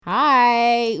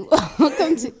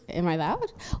Welcome to, am I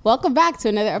loud? Welcome back to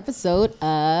another episode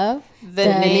of The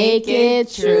Naked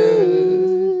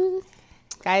Truth.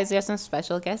 Guys, we have some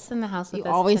special guests in the house with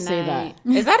us always tonight. say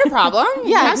that. Is that a problem? Yeah,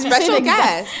 we have you say special that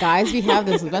guests. Guys, we have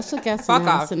this special guest in Fuck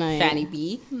the house off, tonight. Fanny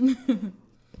B.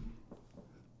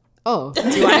 Oh. Do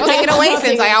you want to take it away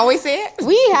since I always say it?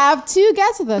 We have two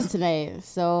guests with us tonight.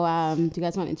 So, do you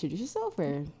guys want to introduce yourself?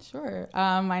 Or? Sure.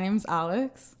 My name's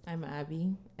Alex. I'm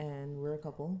Abby, and we're a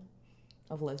couple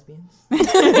of lesbians. We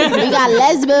got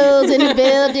lesbos in the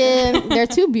building. They're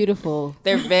too beautiful.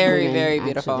 They're very, women, very actually.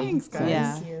 beautiful. Thanks, guys.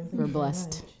 Yeah. We're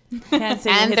blessed. Can't say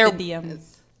And hit they're- the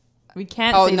DMs. We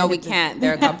can't. Oh, say no, to we hit the- can't.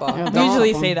 They're a couple. Yeah. We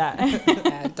usually Don't. say that.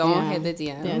 Yeah, don't Yeah. hit the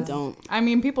DMs. Yeah, don't. I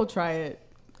mean, people try it.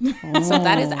 So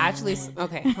that is actually...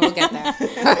 Okay, we'll get there.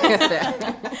 We'll get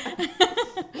there.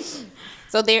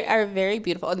 So they are very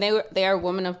beautiful. And they are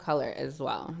women of color as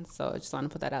well. So I just want to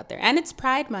put that out there. And it's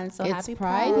Pride Month, so It's happy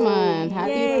Pride Month.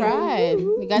 Happy Yay. Pride.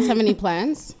 You guys have any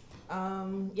plans?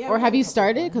 Yeah. Or we have a you couple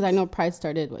started? plans. Because I know Pride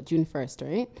started, June 1st,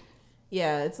 right?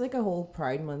 Yeah, it's like a whole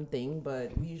Pride Month thing,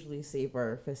 but we usually save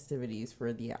our festivities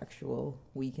for the actual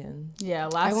weekend. Yeah, I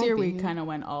last won't year be we here. kind of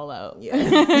went all out.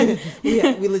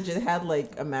 Yeah. we legit had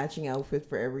like a matching outfit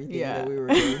for everything Yeah. that we were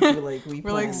doing. So, like, we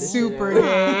We're like planned this super shit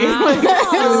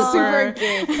out.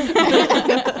 gay. Super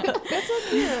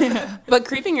gay. But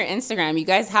creeping your Instagram, you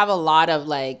guys have a lot of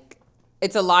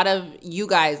it's a lot of you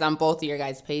guys on both of your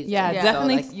guys' pages. Yeah, Yeah.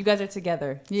 definitely. So, you guys are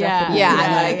together. Yeah.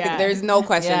 Definitely. yeah, there's no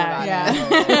question about it.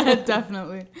 Yeah,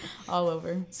 definitely. All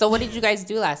over. So what did you guys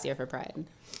do last year for Pride?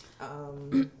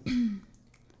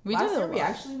 We Last did year, a we lot.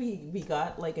 actually we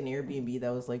got like an Airbnb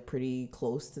that was like pretty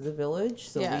close to the village,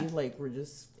 so Yeah. we like were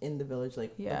just in the village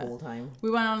like Yeah. the whole time. We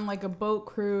went on like a boat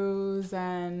cruise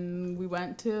and we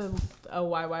went to a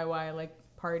YYY like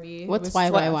party. What's It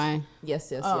was YYY?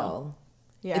 Yes, Oh. y'all.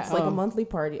 Yeah. It's like Oh. a monthly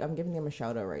party. I'm giving them a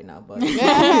shout out right now, but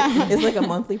it's like a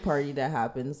monthly party that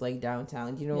happens like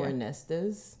downtown. Do you know where Yeah. Nest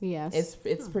is? Yes.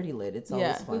 It's pretty lit. It's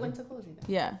Yeah. always fun. to Cozy.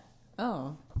 Yeah.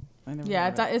 Oh. I never Yeah,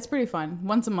 heard it's pretty fun.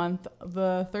 Once a month,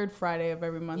 the third Friday of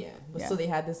every month. Yeah. But so they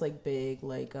had this like big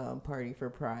like party for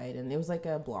Pride, and it was like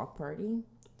a block party,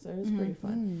 so it was pretty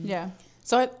fun. Yeah.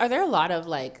 So are there a lot of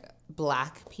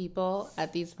black people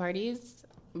at these parties?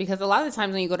 Because a lot of the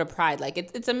times when you go to Pride,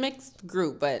 it's a mixed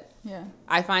group, but Yeah.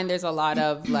 I find there's a lot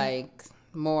of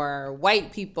more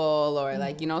white people or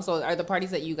so are the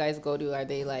parties that you guys go to, are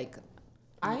they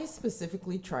I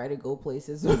specifically try to go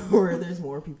places where there's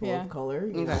more people Yeah. of color.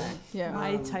 You know? okay. Yeah.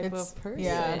 My type it's- of person.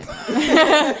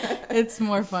 Yeah. It's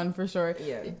more fun for sure.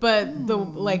 Yeah. But the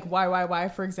YYY,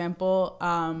 for example,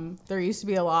 there used to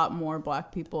be a lot more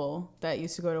black people that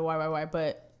used to go to YYY,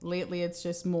 but lately it's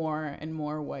just more and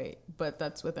more white. But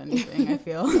that's with anything, I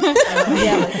feel.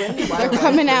 Yeah, like when They're YY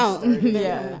coming first out. started,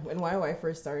 Yeah. When YY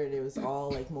first started, it was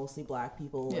all mostly black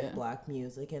people, Yeah. black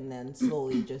music, and then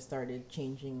slowly just started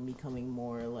changing, becoming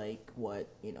more what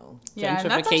Yeah, and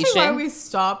that's actually why Gentrification. we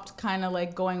stopped kind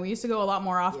of going. We used to go a lot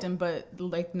more often, but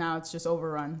now it's just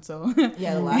overrun. So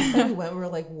Yeah, the last time we went, we were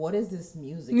like, "What is this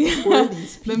music? Who are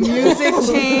these the people?" music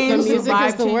changed. The music vibe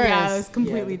is the changed. Yeah, worst. it's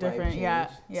completely the vibe different. Yeah.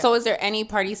 changed. Yeah. So is there any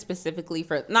party specifically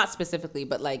not specifically,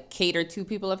 but cater to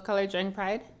people of color during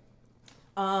Pride?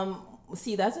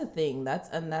 See, that's a thing.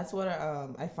 That's what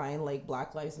I find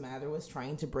Black Lives Matter was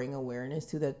trying to bring awareness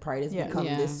to, that Pride has Yeah. become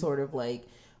Yeah. this sort of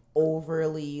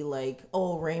overly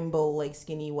rainbow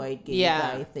skinny white gay Yeah.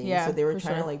 guy thing. Yeah, So they were for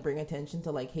trying sure. to bring attention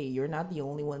to hey, you're not the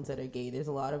only ones that are gay. There's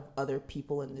a lot of other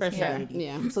people in this For sure. community.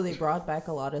 Yeah. So they brought back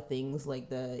a lot of things like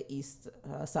the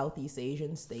Southeast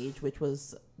Asian stage, which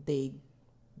was they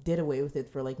did away with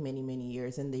it for many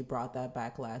years, and they brought that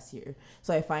back last year.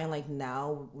 So I find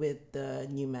now with the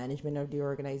new management of the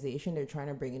organization, they're trying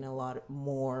to bring in a lot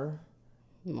more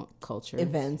Culture.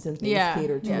 events and things Yeah,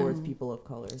 catered yeah. towards people of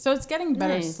color. So it's getting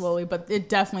better Nice. slowly, but it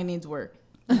definitely needs work.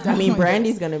 I mean,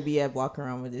 Brandy's gonna be at Walk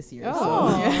Around with this year. Oh.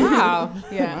 So. Wow.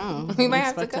 Yeah. Wow. We might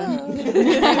have to go.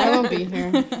 I won't be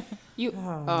here. You.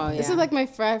 Oh yeah. This is my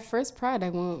first Pride. I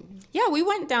won't. Yeah, we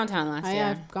went downtown last year.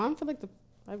 I've gone for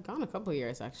I've gone a couple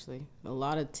years actually. A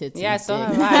lot of tits. Yeah, and so dick.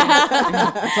 have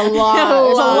I. It's a lot.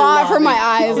 It's a lot for my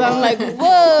eyes. I'm like,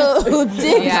 whoa,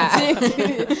 dick, Yeah.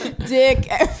 dick,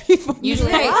 everybody.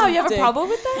 Usually I- Wow, you have Dick. a problem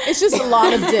with that? It's just a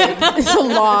lot of dick. It's a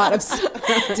lot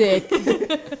of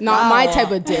dick. Not my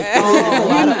type of dick. It's a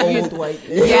lot of old white.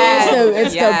 Yes.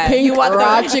 It's Yes. the pink You want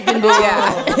raw chicken dick.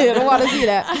 Yeah. I don't want to see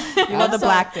that. You want the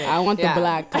black dick. I want Yeah. the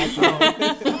black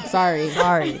type. Sorry.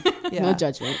 Sorry. Yeah. No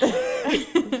judgment.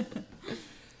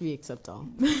 We accept all.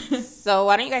 So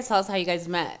why don't you guys tell us how you guys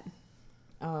met?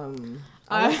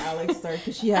 I let Alex start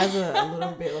because she has a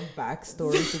little bit of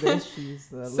backstory to this.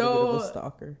 She's a little bit of a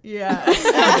stalker. Yeah.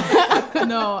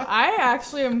 No, I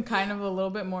actually am kind of a little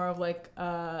bit more of like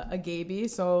a gaby.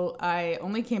 So I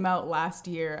only came out last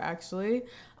year, actually.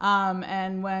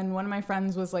 And when one of my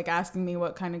friends was like asking me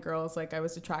what kind of girls like I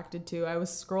was attracted to, I was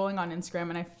scrolling on Instagram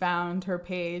and I found her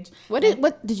page. What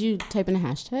did you type in a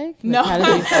hashtag? Like, No,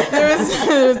 there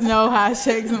was no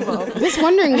hashtags involved. Just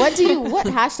wondering, what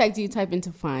hashtag do you type in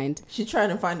to find? She's trying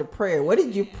to find a prayer. What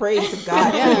did you pray to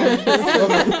God?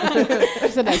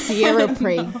 So that Sierra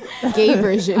Pray gay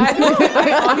version.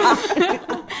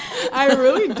 I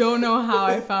really don't know how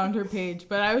I found her page,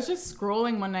 but I was just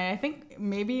scrolling one night. I think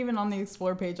maybe even on the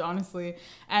Explore page, honestly.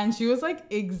 And she was like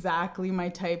exactly my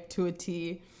type to a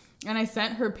T. And I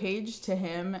sent her page to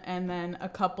him. And then a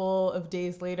couple of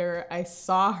days later, I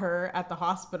saw her at the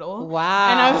hospital. Wow.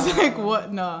 And I was like,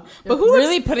 what? No. But who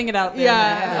really looks, putting it out there.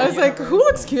 yeah, I was like, who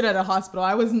looks cute at a hospital?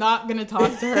 I was not going to talk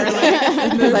to her.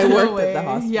 Like, Because I no worked way. at the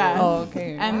hospital. Yeah. Oh,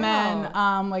 okay. And then,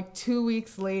 like 2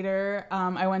 weeks later,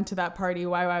 I went to that party,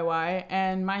 YYY.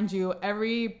 And mind you,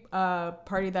 every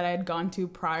party that I had gone to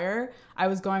prior, I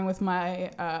was going with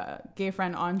my gay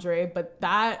friend Andre. But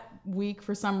that week,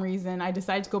 for some reason, I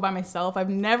decided to go by myself. I've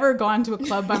never gone to a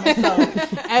club by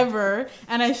myself, ever.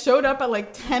 And I showed up at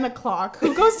like 10 o'clock.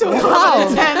 Who goes to a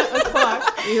club at 10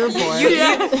 o'clock? You're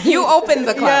bored. You opened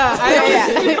the club.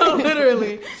 Yeah, no,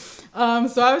 literally.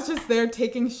 So I was just there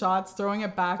taking shots, throwing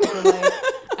it back for like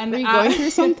an Were you going through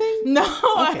something? No,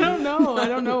 I don't know. I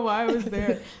don't know why I was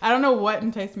there. I don't know what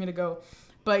enticed me to go.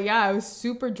 But yeah, I was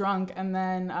super drunk. And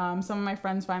then some of my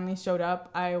friends finally showed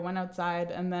up. I went outside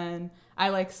and then I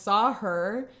like saw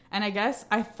her. And I guess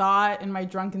I thought in my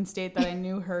drunken state that I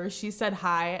knew her. She said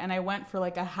hi. And I went for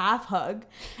like a half hug.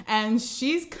 And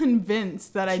she's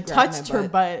convinced that I touched her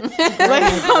butt.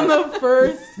 Like on the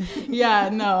first. Yeah,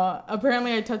 no.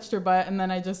 Apparently I touched her butt. And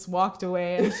then I just walked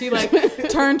away. And she like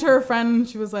turned to her friend. And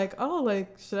she was like, oh,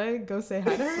 like, should I go say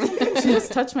hi to her? She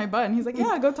just touched my butt. And he's like,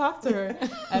 yeah, go talk to her.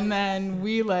 And then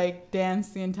we like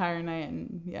danced the entire night.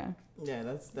 And yeah. Yeah,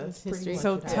 that's history. pretty much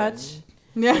So what touch. happened.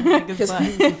 Yeah.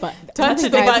 But Touch the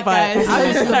the butt, butt. guys.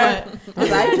 Touch the butt.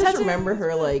 Because I just remember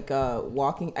her like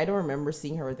walking. I don't remember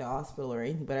seeing her at the hospital or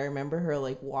anything, but I remember her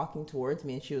like walking towards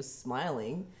me and she was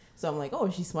smiling. So I'm like, oh,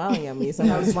 she's smiling at me. So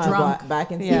I was drunk. back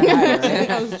and Yeah. said hi.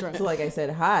 Right? I was drunk. So like I said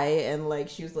hi, and like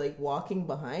she was like walking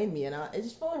behind me, and I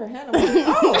just felt her hand. I'm like,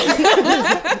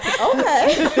 oh,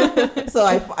 okay. So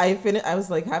I finished. I was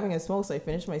like having a smoke, so I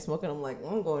finished my smoke, and I'm like,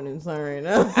 I'm going inside right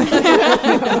now.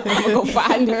 I'm gonna go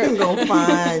find her. I'm gonna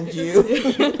find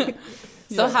you.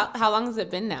 So how long has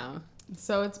it been now?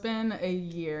 So it's been a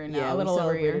year now, Yeah, a little we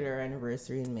over a celebrated year. our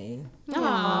anniversary in May.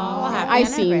 I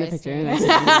seen the picture.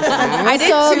 I did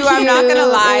too. I'm not gonna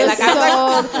lie. Like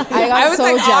I was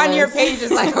like on your page,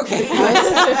 just like okay,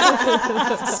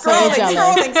 scrolling. So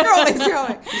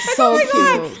Like, oh my cult.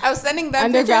 God. I was sending them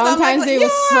And their pictures. I'm Valentine's like, Day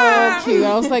was so cute.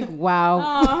 I was like, wow,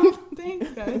 Oh, thanks,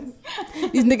 guys.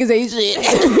 these niggas ain't shit.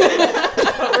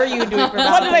 What were you doing for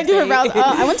What did I do for Valentine's?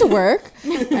 I went to work,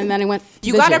 and then I went. To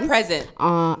You the got a gym. present.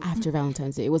 After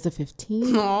Valentine's Day. It was the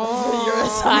 15th. You're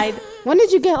aside. When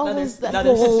did you get all That this is that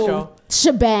true. whole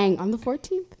shebang? On the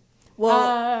 14th?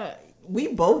 Well, we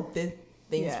both did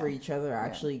things Yeah. for each other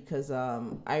actually, because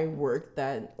I worked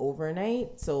that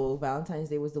overnight, so Valentine's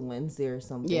Day was the Wednesday or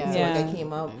something. Yeah. So like Yeah. I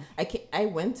came up, I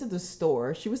went to the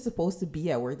store. She was supposed to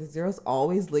be at work. This girl's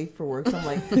always late for work, so I'm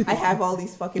like, I have all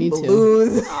these fucking Me too.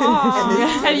 balloons,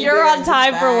 And you're on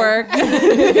time for work.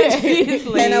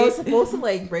 And I was supposed to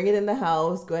like bring it in the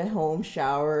house, go at home,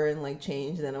 shower, and like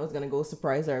change. And then I was gonna go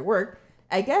surprise her at work.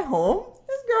 I get home,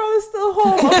 this girl is still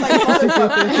home. I'm like,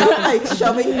 motherfucker, I'm like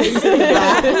shoving things in the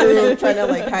bathroom, trying to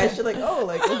like hide. She's like, oh,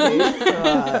 like okay,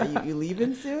 so, you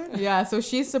leaving soon? Yeah, so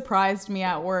she surprised me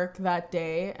at work that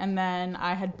day, and then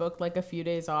I had booked like a few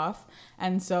days off.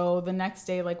 And so the next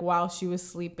day, like while she was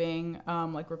sleeping,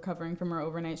 like recovering from her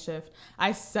overnight shift,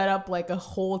 I set up like a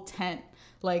whole tent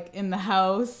like in the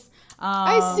house.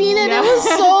 I seen it. Yeah. It was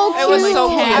so cute. It was so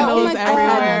cute. Candles Oh my God. I everywhere.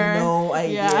 had no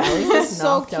idea. Yeah. I was just So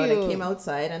knocked out. I cute. came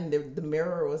outside and the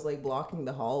mirror was like blocking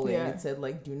the hallway, and Yeah. it said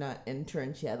like "Do not enter,"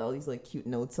 and she had all these like cute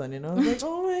notes on it. And I was like,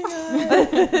 oh my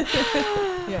god.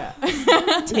 Yeah.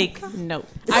 Take note.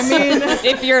 I mean,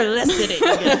 If you're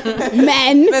listening.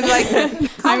 Men. But like,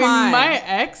 I mean, on. my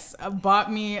ex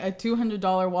bought me a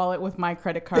 $200 wallet with my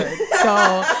credit card. So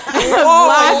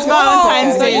last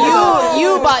Valentine's Day.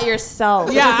 You bought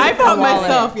yourself. Yeah, I bought wallet.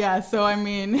 myself. Yeah, so I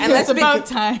mean, And it's about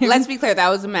time. Let's be clear, that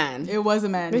was a man. It was a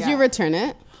man. Did yeah. you return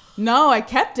it? No, I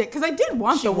kept it because I did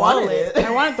want the wanted wallet. it.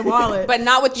 I wanted the wallet. But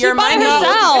not with your By money.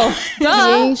 herself. She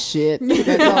ain't shit.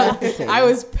 That's all I have to say. I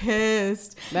was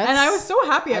pissed. That's- And I was so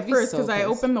happy at I'd be first so because I pissed.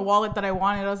 opened the wallet that I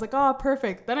wanted. I was like, oh,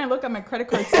 perfect. Then I look at my credit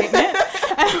card statement.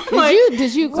 And I'm Did like,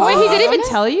 did you call Wait, he didn't him? even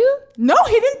tell you? no,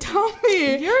 he didn't tell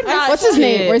me. You're not. What's his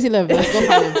name? shit. Where's he live? Let's go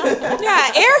find him.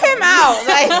 Yeah, air him out.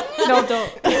 Like, No,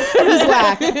 don't. He's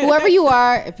whack. Whoever you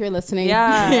are, if you're listening,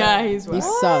 Yeah. Yeah, he's you right.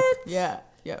 suck. Yeah,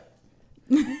 yeah,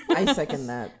 I second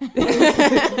that.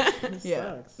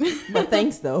 yeah. But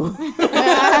thanks though.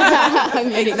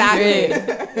 exactly.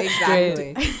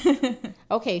 Exactly.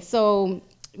 Okay, so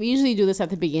we usually do this at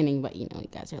the beginning, but you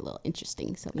guys are a little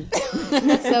interesting. So,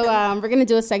 we're gonna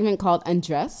do a segment called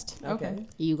Undressed. Okay.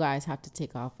 You guys have to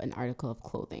take off an article of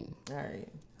clothing. All right.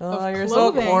 Oh, you're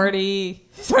clothing. so corny.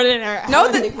 Started her.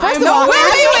 No, First of all,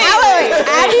 wait.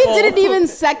 Abby didn't even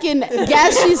second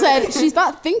guess. She said she's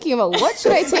not thinking about what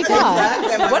should I take off.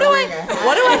 What do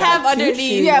I have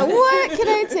underneath? Yeah, what can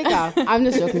I take off? I'm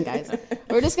just joking, guys.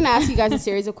 We're just gonna ask you guys a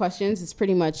series of questions. It's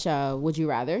pretty much would you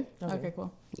rather? Okay,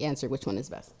 cool. Answer which one is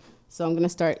best. So I'm gonna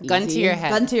start gun easy. to your head.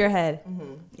 Gun to your head.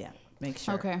 Yeah. Make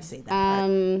sure. Okay. You say that.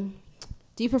 part.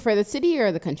 Do you prefer the city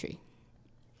or the country?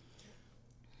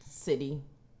 City.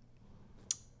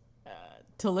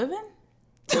 To live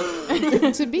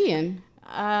in? To be in.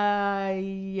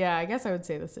 Yeah, I guess I would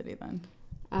say the city then.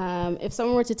 If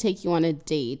someone were to take you on a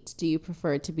date, do you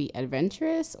prefer it to be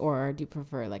adventurous or do you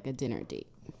prefer like a dinner date?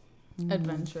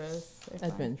 Adventurous. I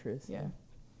find. Adventurous. Yeah.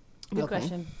 Good Okay.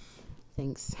 question.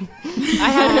 Thanks.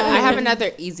 I have another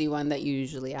easy one that you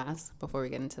usually ask before we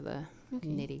get into the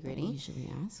nitty I gritty. usually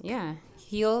ask. Yeah,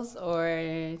 heels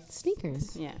or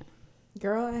Sneakers. yeah.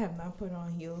 Girl, I have not put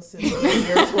on heels since the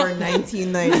years were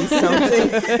 1990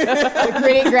 something.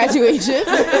 Great graduation.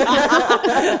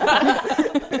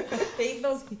 Hate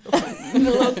those people. The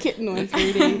little kitten ones.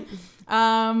 Really.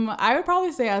 I would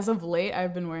probably say as of late,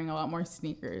 I've been wearing a lot more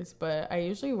sneakers, but I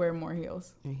usually wear more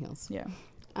heels. Your heels. Yeah.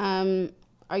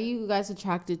 Are you guys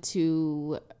attracted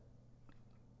to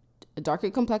a darker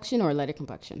complexion or a lighter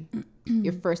complexion?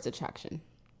 Your first attraction.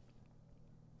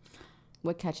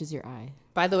 What catches your eye?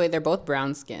 By the way, they're both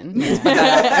brown skin. Let's put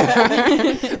that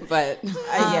out there. But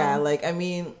Yeah, like I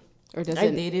mean, Or does I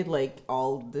it? dated like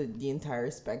all the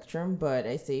entire spectrum, but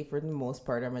I say for the most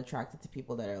part, I'm attracted to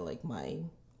people that are like my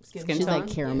skin Skin She's tone? like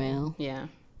caramel. yeah,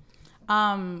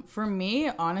 For me,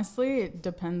 honestly, it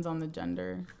depends on the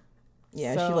gender.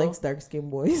 Yeah, So- she likes dark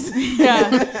skinned boys. Yeah.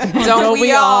 don't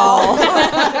we all?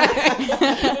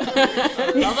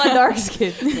 Love a dark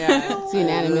skin. Yeah, It's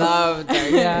unanimous. love dark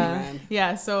skin, Yeah. man.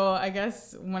 Yeah, so I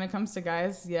guess when it comes to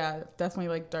guys, yeah, definitely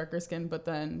like darker skin, but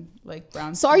then like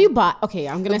brown. So are you okay,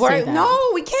 I'm gonna say that. No,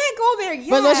 we can't go there yet.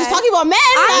 But let's just talking about men.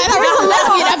 I thought it was a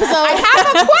lesbian episode. I have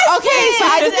a question. Okay, so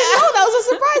I just didn't know. That was a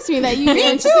surprise to me that you were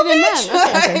interested in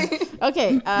men. Okay.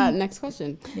 Next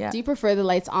question. Yeah. Do you prefer the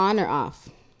lights on or off?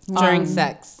 During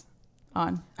sex.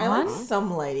 on? I like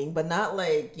some lighting, but not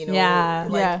like, Yeah.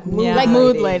 like Yeah. mood Yeah. Like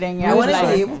mood lighting. Yeah. I want to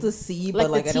Like- be able to see, Like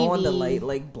but like the I don't want the TV. light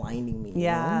like blinding me. you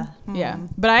Yeah. know? Yeah,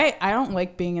 but I don't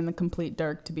like being in the complete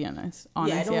dark, to be honest.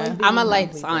 Honest, I don't yeah. like being I'm a in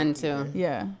lights complete on dark too. either.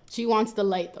 Yeah. She wants the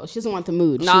light though. She doesn't want the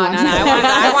mood. No, she no, wants no.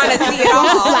 I want to see it the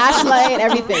all. flashlight,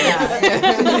 everything.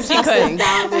 She could.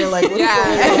 Down there, like, what's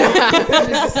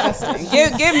Yeah.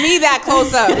 give me that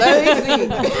close up. Let me see.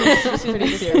 She's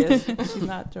pretty serious. She's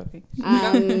not joking.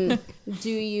 Do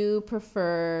you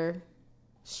prefer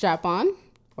strap on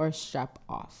or strap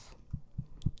off?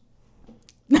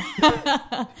 I'm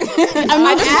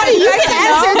just kidding. You can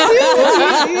answer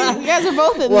too. You guys are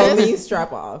both in well, this. me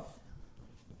strap off.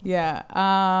 Yeah.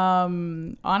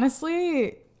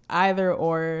 Honestly, either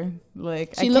or.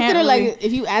 Like She I looked at can't her really- like,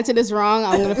 if you answer this wrong,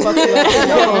 I'm gonna fuck you up.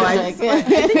 No, Like, I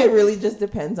think it really just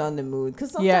depends on the mood.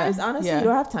 Because sometimes, Yeah, honestly, yeah. you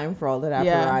don't have time for all that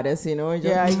Yeah. apparatus, you know?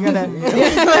 Yeah, Just, you gotta.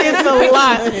 It's a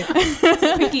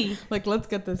lot. Quickie. Like, let's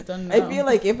get this done. Now. I feel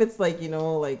like if it's like,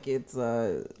 like it's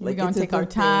like gonna it's take a our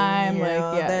thing, time, you like,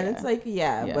 know, yeah, then yeah. it's like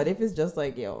Yeah. But if it's just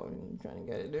like, yo, I'm trying to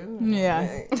get it done.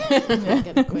 Yeah.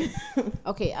 Get it quick.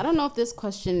 Okay, I don't know if this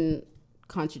question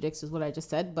contradicts with what I just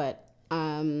said, but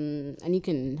and you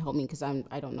can help me because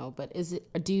I don't know. But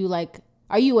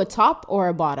are you a top or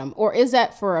a bottom, or is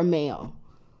that for a male?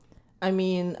 I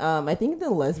mean, I think the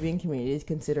lesbian community is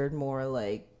considered more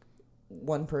like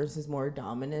one person is more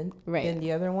dominant Right. than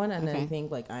the other one, and then Okay. I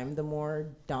think like I'm the more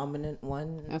dominant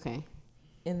one Okay.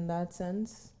 in that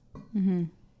sense.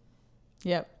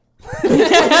 Yep. Do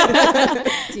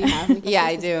you have? any Yeah,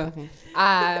 I questions? do.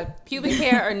 Okay. Pubic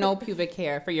hair or no pubic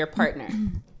hair for your partner?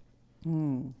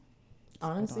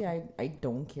 Honestly, I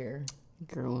don't care.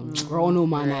 Girl, no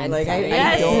man. Like I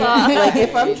Yes. don't like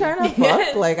if I'm trying to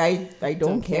fuck, like I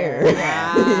don't care.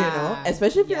 Yeah. You know,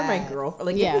 especially if you're my Yes. girlfriend,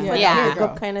 like Yeah. if it's like Yeah. a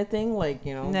hookup kind of thing, like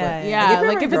you know. Nah, But yeah. like, if you're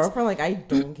Like, my if it's- girlfriend, like I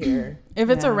don't care. If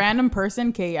it's Yeah. a random person,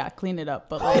 okay, yeah, clean it up.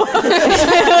 But like,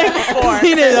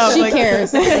 clean it up. She like,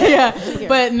 cares. Yeah,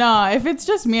 but no, if it's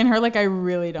just me and her, like I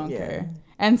really don't Yeah. care.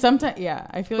 And sometimes, yeah,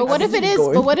 I feel But like. what if it is?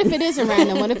 going. But what if it is a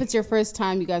random? What if it's your first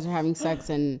time you guys are having sex,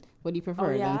 and what do you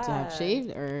prefer, them to have yeah.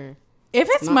 shaved or? If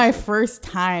it's Not my sure. first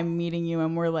time meeting you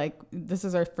and we're like, this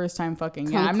is our first time fucking,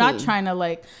 yeah, I'm not Clean. trying to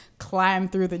like climb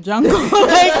through the jungle,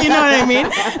 like, you know what I mean?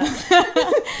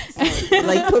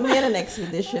 Like put me on an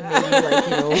expedition, maybe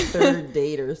like third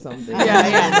date or something.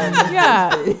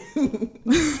 Yeah.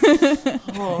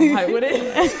 Oh, I wouldn't.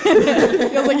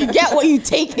 It was like you get what you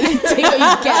take, and you take what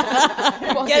you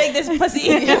get. Getting this pussy.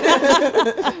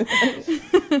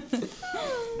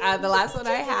 The last one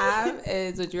I have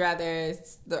is: would you rather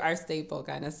our staple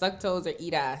kind of suck toes or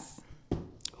eat ass?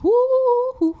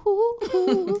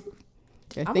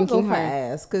 You're I'm gonna go thinking for hard.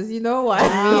 ass because you know what?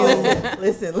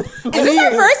 Listen. Is this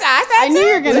our first ass answer? I knew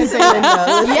you were gonna say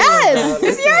that. Yes,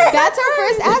 that's our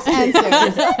first ass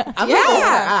answer. I'm gonna go for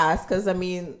ass because I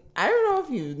mean I don't know if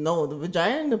you know the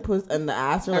vagina and the puss and the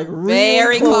ass are like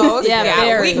very really close. Yeah,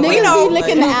 very. We Niggas know. be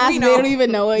licking the ass, we they know. don't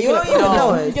even know it. You don't even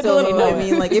know it. Get So the little I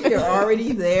mean, like if you're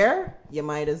already there, you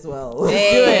might as well.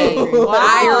 Hey, Wow.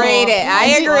 I rate it. I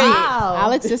agree. Wow.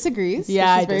 Alex disagrees.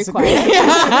 Yeah, She's I very disagree. quiet.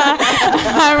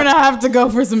 I'm gonna have to go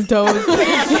for some toes.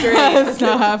 That's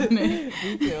not happening.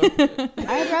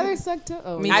 I'd rather suck toe.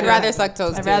 Oh, I'd rather suck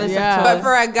toes I'd too. rather suck Yeah. toes. But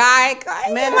for a guy,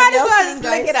 you Man, might as have y'all well seen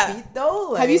just lick it guys' up. feet,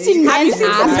 though? Have you Like- seen Have you men's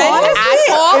seen some asshole? men's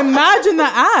asshole? Imagine the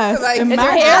ass. Like, Imagine-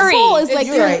 Their hairy. asshole is like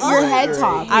You're your, right, your you're head right.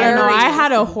 top. I don't know. Hairy. I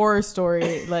had a horror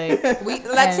story. Like,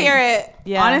 Let's hear it.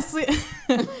 Yeah. honestly,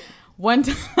 one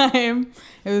time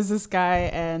it was this guy,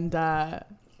 and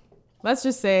let's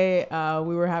just say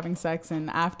we were having sex, and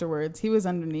afterwards he was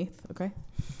underneath. Okay.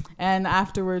 And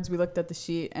afterwards, we looked at the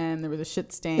sheet, and there was a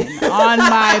shit stain on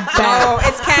my back. No,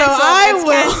 it's canceled. So I it's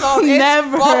will canceled.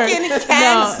 never. It's fucking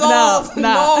canceled.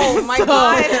 No, my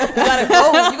God. You gotta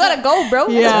go. You gotta go, bro.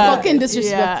 Yeah. Fucking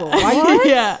disrespectful. Yeah. Why you-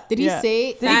 Yeah. Did he Yeah.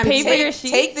 say? Did he pay for your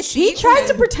sheets? Take the He sheet. tried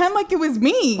to pretend like it was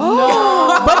me.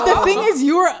 No. But the thing is,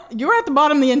 you were at the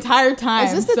bottom the entire time.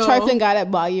 Is this the so- trifling guy that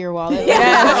bought you your wallet?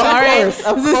 Yes, all right. It's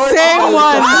the same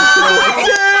one.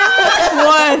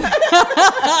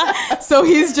 So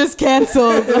he's just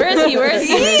canceled. Where is he? Where is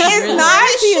he? He is not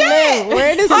shit.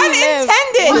 Where does he live?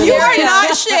 Unintended. You are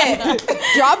not shit.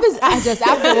 Drop his address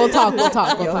after. We'll talk. We'll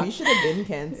talk. We'll Yo, talk. you should have been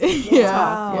canceled.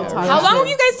 Yeah. We'll Yeah. talk. How long were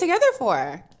you guys together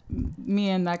for? Me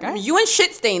and that guy. You and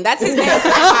Shitstain. That's his name.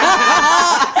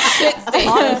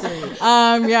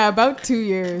 Shitstain. Yeah, about 2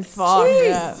 years. Fuck.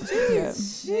 Yeah.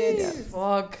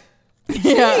 Fuck.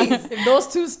 Yeah. If those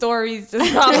two stories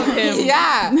just top of him.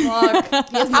 Yeah. Fuck.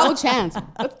 He has no chance.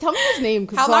 Tell me his name.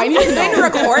 How so I long need have you to know. been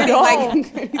recording?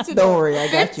 Like, Don't worry,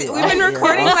 I got you. we've been Yeah.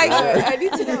 recording like I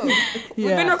need to know. We've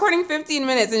Yeah. been recording 15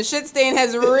 minutes, and Shitstain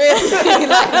has really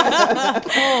like.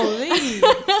 Holy.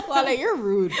 Well, like, you're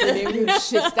rude for naming him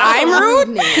shit. That's I'm a rude.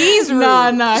 name. He's rude.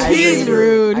 Nah, he's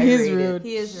rude. I He's rate it. rude.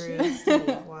 He is rude.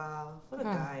 Wow. What a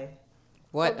guy.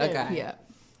 What a guy. Yeah.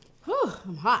 Whew,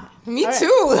 I'm hot. Me All right.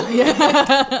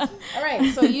 too. All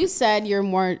right. So you said you're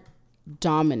more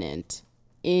dominant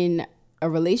in a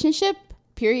relationship,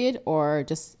 period, or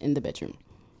just in the bedroom?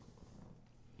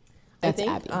 I That's think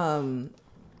Abby.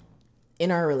 in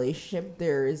our relationship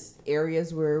there's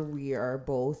areas where we are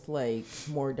both like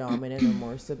more dominant or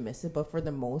more submissive, but for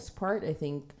the most part I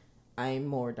think I'm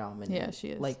more dominant. Yeah, she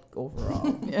is. Like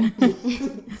overall. Yeah.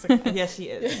 Yes, she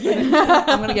is.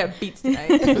 I'm gonna get beats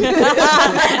tonight. A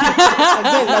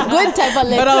good type of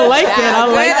lick. But I like it. I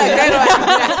like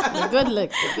it. A good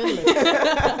lick. A good lick.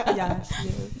 Yeah, she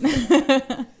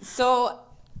is. So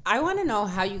I want to know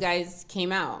how you guys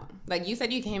came out. Like you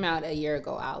said, you came out a year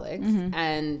ago, Alex,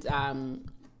 and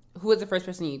who was the first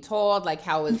person you told? Like,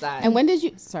 how was that? And when did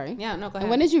you? Sorry. Yeah, no, go ahead. And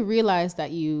when did you realize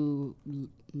that you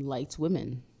liked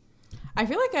women? I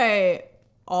feel like I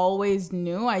always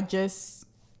knew. I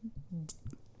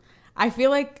feel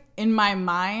like in my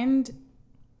mind,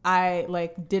 I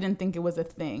like didn't think it was a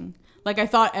thing. Like I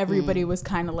thought everybody was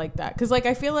kind of like that. Cause like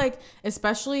I feel like,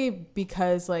 especially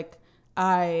because like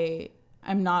I'm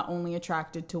not only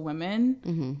attracted to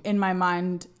women, in my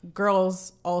mind,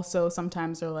 girls also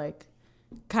sometimes are like,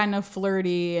 kind of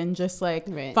flirty and just like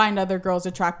Right. find other girls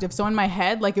attractive. So in my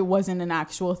head, like it wasn't an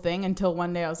actual thing until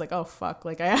one day I was like, oh fuck,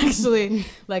 like I actually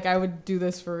like I would do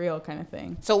this for real kind of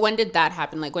thing. So when did that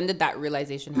happen? Like when did that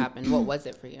realization happen? What was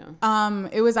it for you?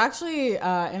 It was actually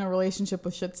in a relationship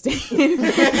with Shit Stain. Shit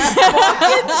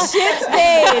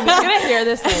stain. You're gonna hear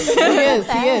this. Like,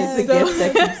 He is. the gift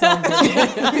that keeps on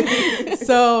giving.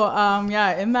 So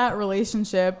yeah, in that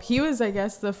relationship, he was, I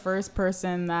guess, the first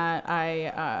person that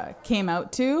I came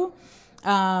out to.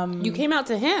 You came out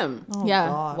to him. Oh, Yeah.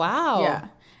 God. Wow. Yeah.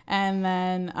 And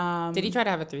then Did he try to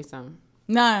have a threesome?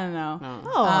 no.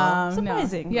 Oh,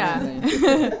 surprising. No.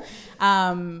 Yeah.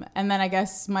 And then I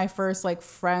guess my first like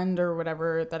friend or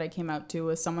whatever that I came out to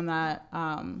was someone that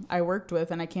I worked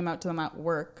with, and I came out to them at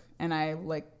work, and I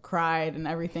like cried and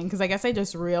everything because I guess I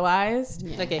just realized,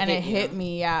 Like and it hit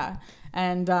me, yeah.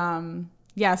 And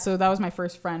yeah, so that was my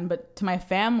first friend. But to my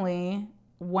family,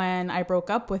 when I broke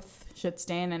up with Shit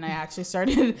Stain and I actually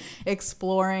started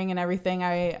exploring and everything,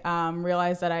 I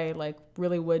realized that I like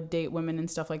really would date women and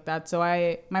stuff like that. So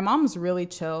my mom's really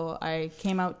chill. I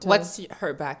came out to... What's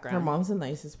her background? Her mom's the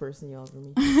nicest person you'll ever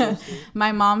meet. She's so sweet.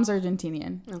 My mom's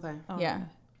Argentinian. Okay. Yeah.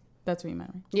 That's what you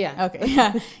meant, right? Yeah.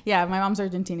 Okay. Yeah. My mom's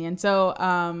Argentinian. So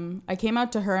I came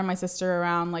out to her and my sister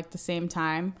around like the same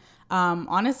time.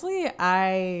 Honestly,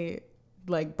 I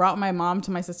like brought my mom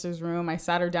to my sister's room. I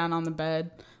sat her down on the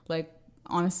bed like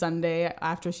on a Sunday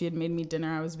after she had made me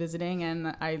dinner. I was visiting,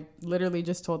 and I literally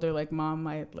just told her like, Mom,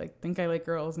 I like think I like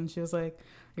girls. And she was like,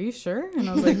 are you sure? And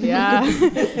I was like, yeah.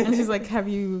 And she's like, have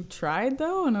you tried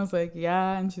though? And I was like,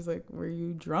 yeah. And she's like, were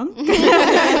you drunk?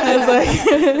 I was like,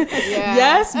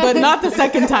 yes, but not the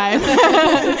second time.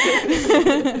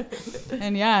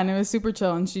 And yeah, and it was super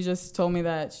chill. And she just told me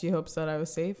that she hopes that I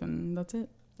was safe, and that's it.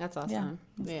 That's awesome.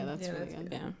 Yeah, that's really good.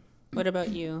 Yeah. What about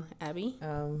you, Abby?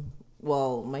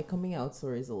 Well, my coming out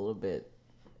story is a little bit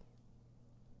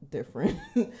different.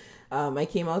 I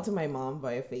came out to my mom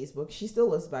via Facebook. She still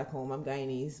lives back home. I'm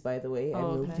Guyanese, by the way. I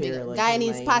moved here like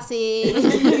Guyanese posse.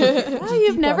 Oh,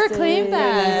 you've never claimed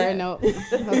that. No,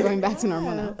 I'm going back to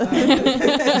normal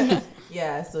now.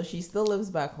 Yeah, so she still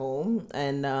lives back home,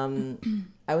 and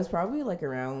I was probably like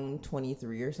around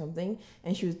 23 or something,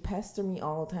 and she was pestering me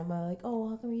all the time about like, oh,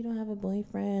 how come you don't have a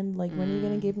boyfriend? Like, when are you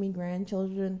gonna give me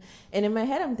grandchildren? And in my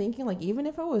head, I'm thinking like, even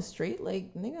if I was straight,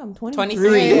 like, nigga, I'm 23.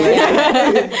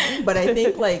 But I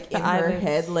think like in her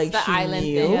head, like the she island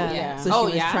knew, thing, yeah. so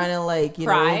she was trying to like, you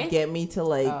know, get me to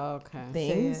like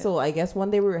things. So I guess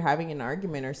one day we were having an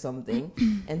argument or something,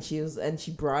 and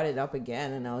she brought it up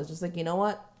again, and I was just like, you know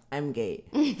what? I'm gay.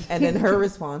 And then her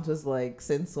response was like,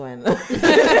 since when? Such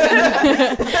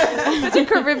a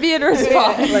Caribbean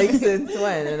response. Like, since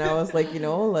when? And I was like, you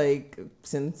know, like,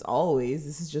 since always.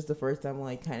 This is just the first time,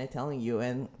 like, kind of telling you.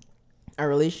 And our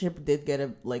relationship did get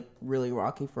really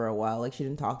rocky for a while. Like, she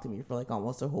didn't talk to me for like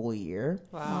almost a whole year.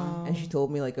 Wow. And she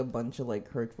told me like a bunch of like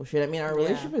hurtful shit. I mean, our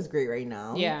relationship is great right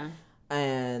now. Yeah.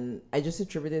 And I just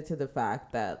attribute it to the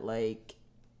fact that like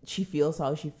she feels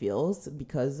how she feels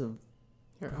because of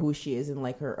who she is and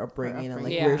like her upbringing and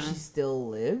like where she still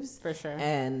lives, for sure.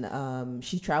 And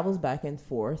she travels back and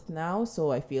forth now,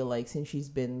 so I feel like since she's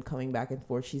been coming back and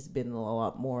forth, she's been a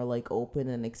lot more like open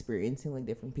and experiencing like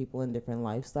different people and different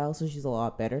lifestyles, so she's a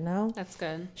lot better now. That's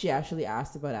good. She actually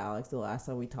asked about Alex the last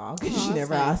time we talked. She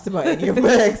never asked about any of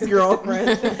my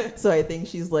ex-girlfriends. So I think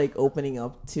she's like opening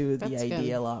up to the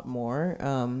idea a lot more.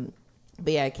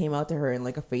 But yeah, I came out to her in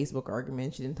like a Facebook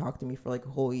argument. She didn't talk to me for like a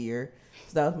whole year.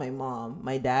 So that was my mom.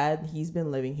 My dad, he's been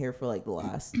living here for like the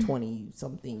last 20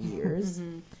 something years.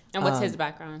 Mm-hmm. And what's his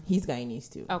background? He's Guyanese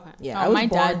too. Okay. Yeah, Oh, I was my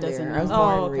born dad there. doesn't I was know.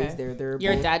 born and raised there.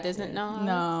 Your dad doesn't know?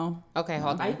 No. Okay,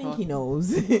 hold on. I think he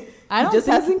knows. I don't he just think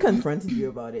hasn't confronted you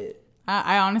about it.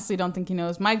 I honestly don't think he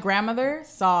knows. My grandmother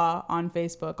saw on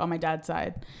Facebook on my dad's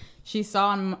side. She saw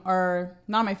on, or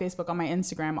not on my Facebook, on my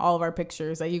Instagram, all of our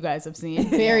pictures that you guys have seen.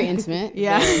 Very intimate.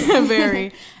 Yeah,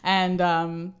 very. And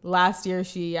last year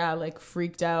she like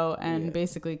freaked out and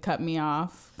basically cut me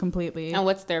off completely. And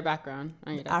what's their background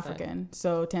on your dad's African,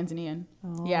 so Tanzanian.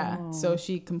 Yeah, so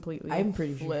she completely I'm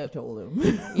pretty sure she told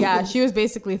him. Yeah, she was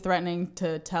basically threatening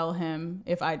to tell him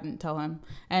if I didn't tell him.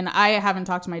 And I haven't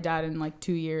talked to my dad in like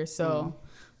 2 years, so...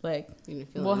 Like,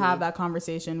 we'll have that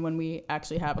conversation when we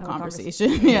actually have a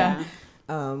conversation. Yeah.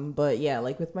 But yeah,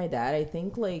 like with my dad, I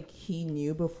think like he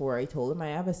knew before I told him. I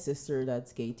have a sister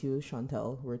that's gay too,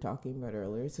 Chantel, who we were talking about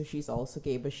earlier. So she's also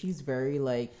gay, but she's very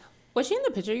like... Was she in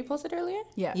the picture you posted earlier?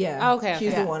 Yeah. Oh, okay.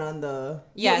 She's the one on the...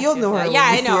 Yeah. You'll know her. Yeah,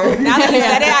 I know. Now that you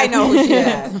said it, I know who she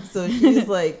is. So she's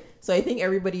like... So I think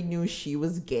everybody knew she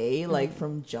was gay, like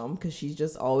from jump, because she's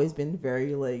just always been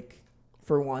very like...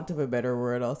 for want of a better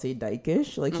word, I'll say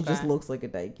dykish. Like, she just Okay. looks like a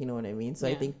dyke, you know what I mean? So I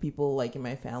Yeah. think people like in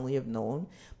my family have known.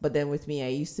 But then with me, I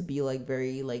used to be like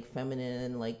very like feminine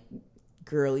and like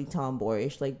girly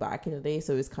tomboyish like back in the day,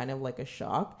 so it was kind of like a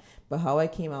shock. But how I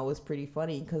came out was pretty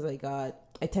funny because I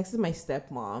texted my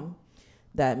stepmom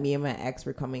that me and my ex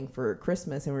were coming for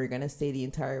Christmas and we were gonna stay the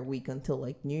entire week until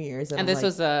like New Year's. And I'm this like,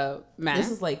 was a man?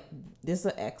 this is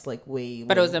an ex like way.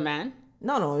 But it was a man?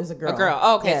 No, it was a girl. A girl.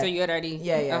 Oh, okay, Yeah. so you had already...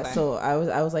 Yeah. Okay. So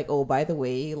I was like, oh, by the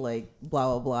way, like blah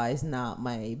blah blah is not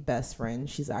my best friend.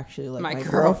 She's actually like my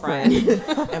girlfriend.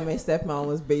 And my stepmom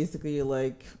was basically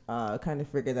like, kind of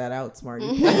figured that out, smarty.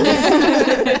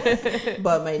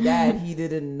 But my dad, he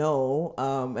didn't know.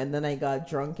 And then I got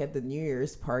drunk at the New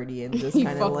Year's party and just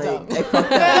kind of like I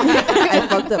fucked up. I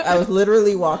fucked up. I was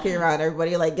literally walking around,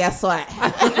 everybody like, guess what?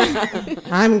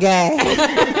 I'm gay.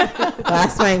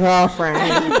 That's my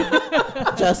girlfriend.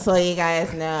 Just so you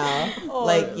guys know. Oh,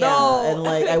 like, yeah. no. And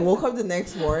like, I woke up the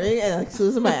next morning and like, as soon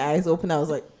as my eyes opened, I was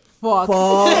like, Fuck.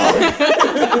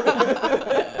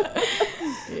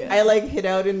 I like hid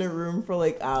out in the room for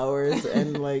like hours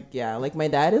and like, yeah, like my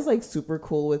dad is like super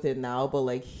cool with it now, but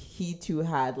like he too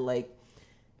had like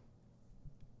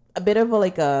a bit of a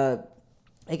like a,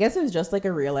 I guess it was just like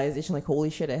a realization, like, holy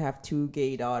shit, I have 2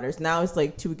 gay daughters. Now it's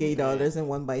like 2 gay daughters and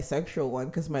 1 bisexual one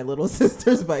because my little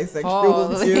sister's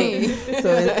bisexual too.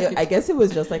 So I guess it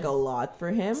was just like a lot for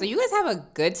him. So you guys have a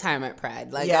good time at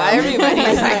Pride. Like, yeah, everybody's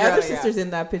my like, other oh, sister's in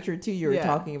that picture too. You were Yeah.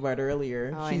 talking about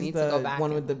earlier. Oh, I She's need to the go back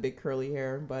one and- with the big curly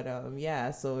hair. But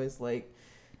yeah, so it's like,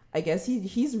 I guess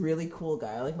he's a really cool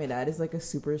guy. Like my dad is like a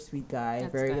super sweet guy,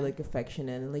 That's very good. like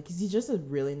affectionate, and like he's just a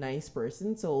really nice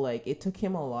person. So like it took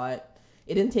him a lot.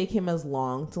 It didn't take him as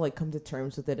long to like come to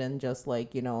terms with it and just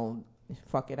like, you know,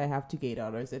 fuck it, I have 2 gay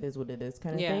daughters. It is what it is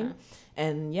kind of Yeah. thing.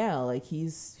 And yeah, like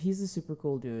he's a super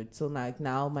cool dude. So like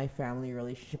now my family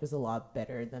relationship is a lot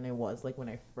better than it was like when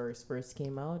I first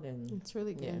came out. And It's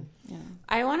really good. yeah.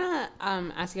 I want to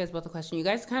ask you guys both a question. You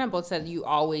guys kind of both said you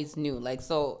always knew. Like,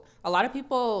 so a lot of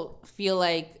people feel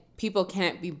like people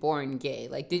can't be born gay.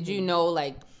 Like, did you know,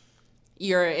 like,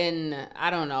 you're in,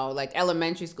 I don't know, like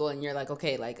elementary school and you're like,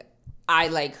 okay, like, I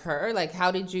like her? Like,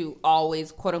 how did you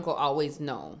always, quote unquote, always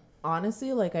know?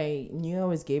 Honestly, like I knew I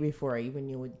was gay before I even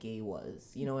knew what gay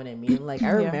was. You know what I mean? Like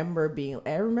I remember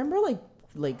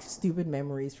like stupid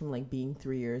memories from like being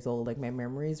 3 years old. Like my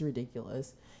memory is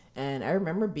ridiculous. And I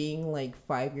remember being like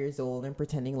 5 years old and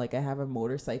pretending like I have a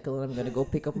motorcycle and I'm gonna go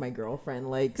pick up my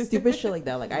girlfriend. Like stupid shit like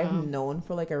that. Like I've known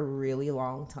for like a really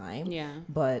long time. Yeah.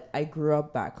 But I grew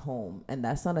up back home and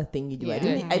that's not a thing you do. Yeah.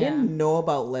 I didn't know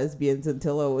about lesbians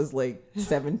until I was like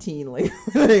 17, like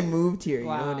when I moved here. You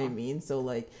know what I Wow. mean? So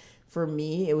like for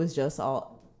me, it was just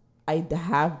all. I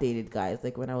have dated guys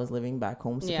like when I was living back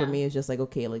home. So Yeah. for me, it's just like,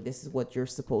 okay, like this is what you're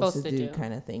supposed to do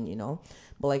kind of thing, you know?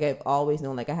 But like I've always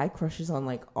known, like I had crushes on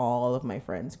like all of my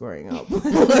friends growing up.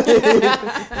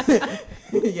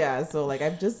 Yeah. So like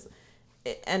I've just,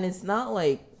 and it's not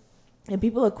like, and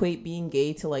people equate being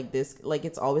gay to like this, like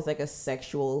it's always like a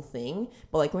sexual thing.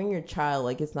 But like when you're a child,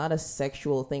 like it's not a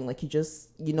sexual thing. Like you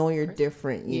know you're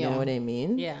different. You know what I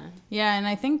mean? Yeah. Yeah, and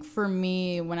I think for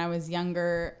me, when I was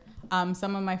younger,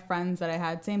 some of my friends that I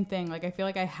had, same thing. Like, I feel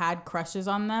like I had crushes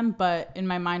on them, but in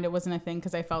my mind, it wasn't a thing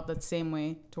because I felt that same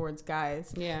way towards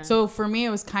guys. Yeah. So for me, it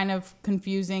was kind of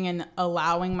confusing and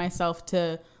allowing myself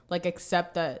to, like,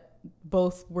 accept that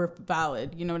both were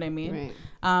valid. You know what I mean?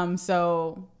 Right.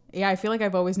 So, yeah, I feel like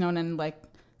I've always known, and, like,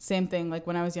 same thing. Like,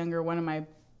 when I was younger, one of my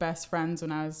best friends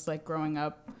when I was, like, growing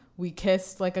up, we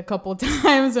kissed like a couple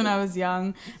times when I was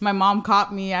young. My mom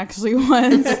caught me actually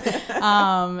once.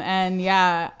 And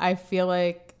yeah, I feel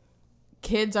like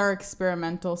kids are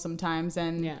experimental sometimes,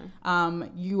 and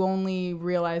you only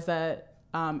realize that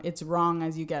it's wrong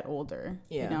as you get older.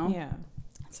 Yeah. You know? Yeah.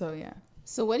 So yeah.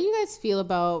 So what do you guys feel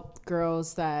about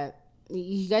girls that,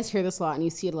 you guys hear this a lot and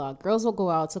you see it a lot. Girls will go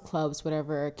out to clubs,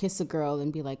 whatever, kiss a girl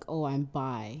and be like, oh, I'm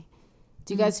bi.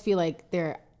 Do you guys feel like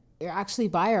they're actually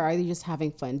bi, or are they just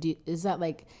having fun? Is that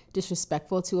like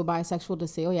disrespectful to a bisexual to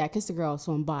say, oh yeah, I kissed a girl,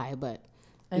 so I'm bi, but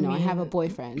I have a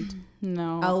boyfriend?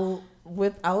 No.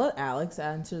 I'll let Alex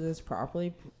answer this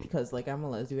properly because like I'm a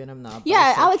lesbian, I'm not.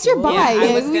 Yeah, Alex, you're bi. Yeah,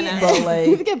 I was gonna. But like,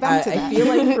 need to get back to that. I feel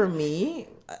like for me,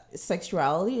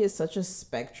 sexuality is such a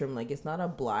spectrum. Like it's not a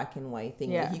black and white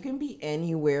thing. Yeah. Like, you can be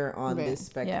anywhere on Right. this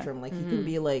spectrum. Like you can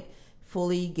be like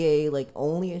fully gay, like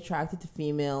only attracted to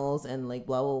females and like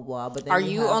blah blah blah. But then Are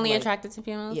you have, only like, attracted to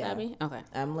females, yeah. Abby? Okay.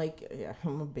 I'm like, yeah,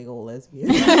 I'm a big old lesbian.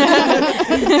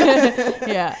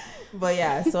 Yeah. But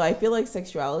yeah, so I feel like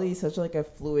sexuality is such like a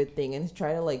fluid thing, and to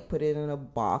try to like put it in a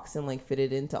box and like fit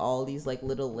it into all these like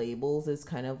little labels is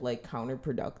kind of like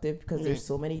counterproductive, because there's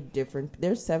so many different,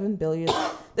 there's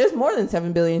more than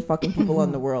 7 billion fucking people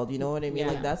in the world, you know what I mean? Yeah.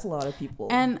 Like that's a lot of people.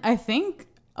 And I think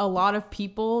a lot of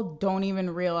people don't even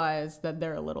realize that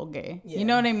they're a little gay. Yeah. You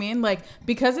know what I mean? Like,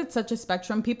 because it's such a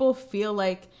spectrum, people feel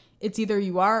like it's either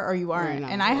you are or you aren't.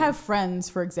 not, And I have friends,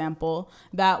 for example,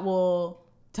 that will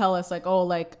tell us like, oh,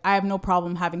 like I have no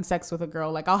problem having sex with a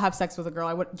girl. Like I'll have sex with a girl.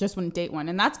 I just wouldn't date one.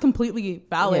 And that's completely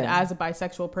valid as a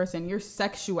bisexual person. Your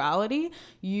sexuality,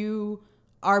 you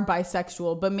are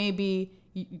bisexual, but maybe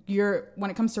you're, when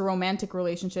it comes to romantic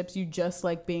relationships, you just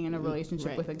like being in a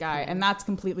relationship with a guy, and that's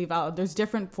completely valid. There's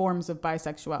different forms of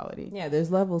bisexuality. Yeah,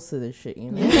 there's levels to this shit, you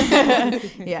know.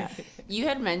 Yeah. You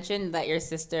had mentioned that your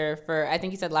sister, for I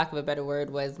think you said lack of a better word,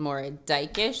 was more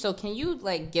dykish. So can you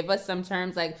like give us some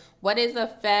terms, like what is a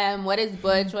femme, what is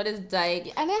butch, what is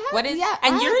dyke, And I have, what is yeah, I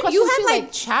and have you questions had too,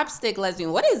 like chapstick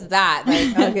lesbian. What is that? Like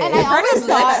Okay. And I Part always of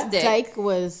thought lipstick. dyke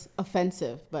was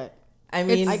offensive, but I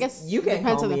mean, I guess you can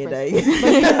depends call on me the a person. dyke.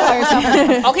 but you can call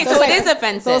yourself. okay, so it is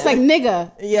offensive. So it's like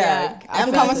nigga. Yeah, I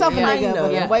call myself a Yeah. nigga,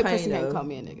 but Yeah. a white Kind person of. can call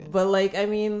me a nigga. But like, I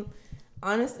mean,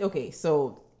 honestly, okay,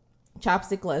 so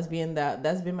chapstick lesbian,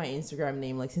 that's been my Instagram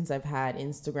name like since I've had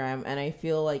Instagram, and I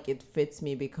feel like it fits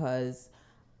me because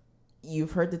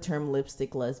you've heard the term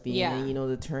lipstick lesbian and you know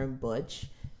the term butch,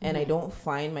 and I don't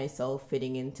find myself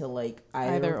fitting into like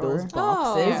either of those or.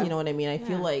 boxes. Yeah. You know what I mean? I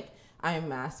feel like I'm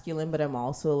masculine, but I'm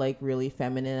also like really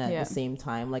feminine at the same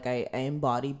time. Like I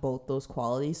embody both those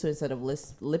qualities. So instead of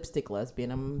lipstick lesbian,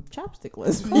 I'm chapstick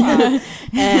lesbian.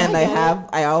 And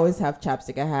I always have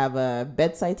chapstick. I have a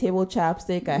bedside table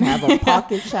chapstick. I have a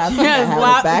pocket chapstick. I have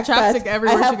a backpack. chapstick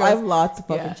everywhere she goes. I have lots of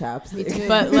fucking chapstick.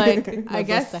 But like, I Love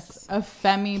guess those sex. a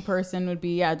femi person would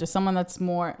be just someone that's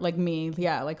more like me,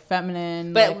 like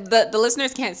feminine. But like, the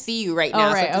listeners can't see you right now.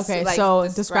 oh right, so just, okay. like, So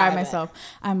describe it. myself.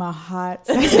 I'm a hot.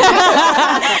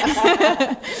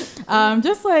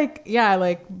 Just like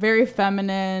like very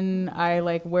feminine. I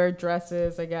like wear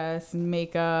dresses, I guess, and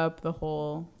makeup, the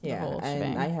whole And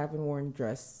shebang. I haven't worn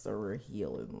dress or a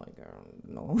heel in like I don't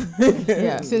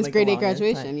know. Since like grade a 8 long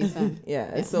graduation, time. you said.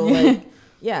 Yeah. So like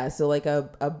so like a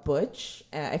butch.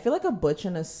 I feel like a butch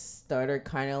and a stud are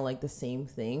kind of like the same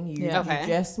thing. You Okay.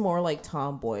 dress more like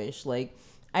tomboyish. Like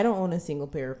I don't own a single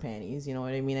pair of panties. You know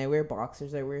what I mean? I wear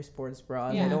boxers. I wear sports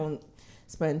bras. I don't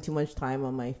spend too much time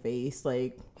on my face.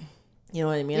 Like, you know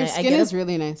what I mean? Your I skin get is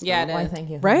really nice. Yeah, though. it Why, is. thank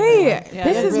you. Right, Yeah,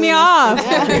 pisses really me nice.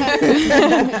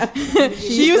 off.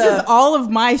 She uses all of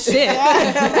my shit,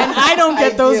 and I don't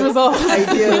get those do. results. I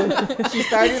do. She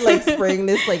started like spraying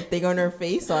this like thing on her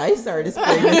face, so I started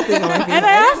spraying this thing on my face. And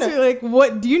I asked her like,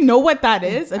 "What do you know what that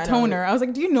is? A know. toner?" I was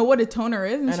like, "Do you know what a toner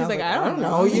is?" And And she's I was like, "I don't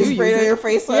know. You use sprayed it on it." your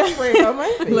face, so I sprayed it on my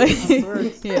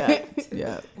face. Like,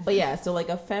 yeah. But yeah, so like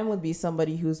a femme would be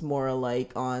somebody who's more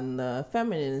like on the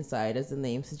feminine side, as the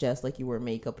name suggests, like you wear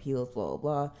makeup, heels, blah blah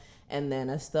blah. And then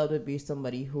a stud would be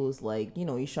somebody who's like, you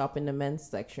know, you shop in the men's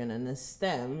section, and a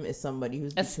stem is somebody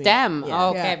who's A between- stem. Yeah. Oh,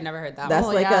 okay, Yeah. I've never heard that That's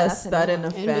one. like a that's stud and a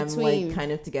In femme, between. like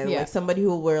kind of together. Yeah. Like somebody who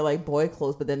will wear like boy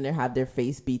clothes, but then they have their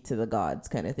face beat to the gods,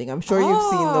 kind of thing. I'm sure you've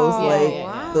seen those like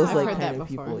yeah. those I've like heard kind that of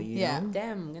before. people. You Yeah. know?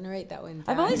 Damn, I'm gonna write that one.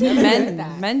 I've down. only seen Never heard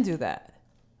that. men do that.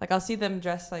 Like I'll see them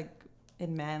dressed like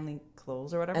in manly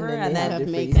clothes or whatever, And then and they then have have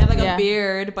their makeup. they have like Yeah. a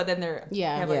beard, but then they're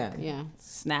Yeah. they have, like, Yeah.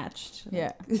 snatched.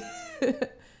 Yeah.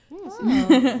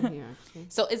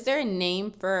 So, is there a name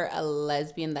for a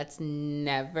lesbian that's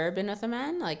never been with a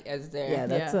man? Like, is there Yeah,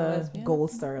 that's Yeah. a Lesbian?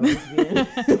 gold star lesbian.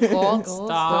 gold Gold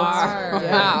star? star.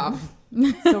 Wow.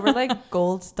 So we're like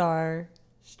gold star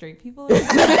straight people.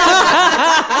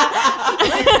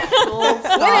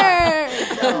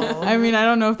 I mean, I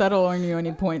don't know if that'll earn you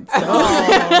any points. So.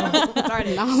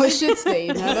 Now it should stay.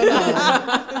 I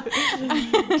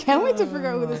don't know. Can't wait to figure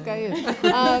out who this guy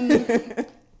is.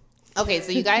 Okay,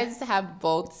 so you guys have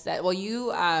both said. Well,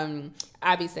 you,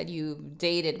 Abby said you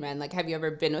dated men. Like, have you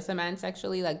ever been with a man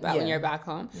sexually? Like, back when Yeah. you're back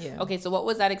home. Yeah. Okay, so what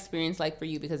was that experience like for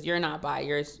you? Because you're not bi,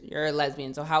 you're a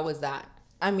lesbian. So how was that?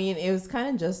 I mean, it was kind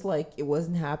of just like it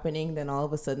wasn't happening. Then all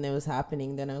of a sudden it was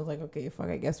happening. Then I was like, okay, fuck,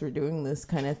 I guess we're doing this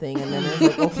kind of thing. And then I was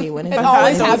like, okay, when is It this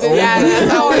always gonna be happens. over? Yeah,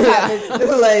 that's always happens.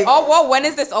 like, Oh, whoa, when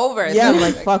is this over? yeah, So- I'm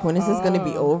like, fuck, when is this gonna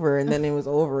be over? And then it was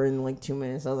over in like 2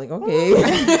 minutes. I was like,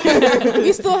 okay.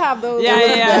 We still have those.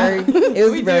 It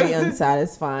was very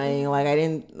unsatisfying. Like I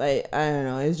don't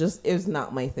know. It was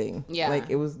not my thing. Yeah.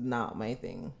 Like it was not my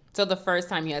thing. So the first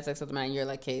time you had sex with a man, you're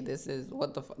like, "Hey, this is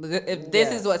what the if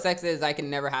this is what sex is, I can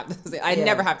never have this. I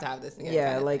never have to have this again."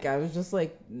 Yeah, like I was just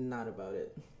like not about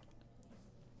it.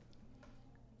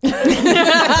 Is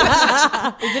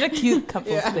it a cute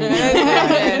couple thing?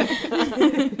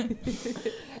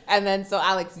 And then, so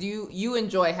Alex, do you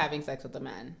enjoy having sex with a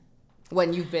man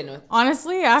when you've been with?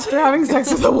 Honestly, after having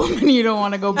sex with a woman, you don't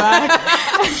want to go back.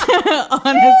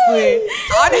 Honestly.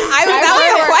 That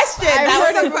was a question.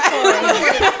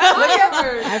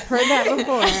 I've heard that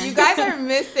before. You guys are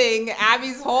missing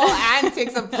Abby's whole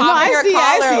antics of popping her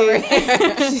collar over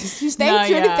here. She's staying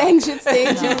true to things.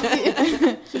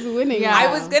 She's winning. Yeah. I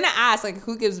was going to ask, like,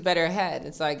 who gives better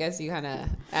head? So I guess you kind of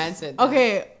answered that.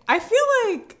 Okay, I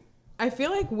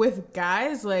feel like with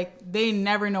guys, like they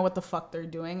never know what the fuck they're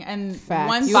doing, and Facts.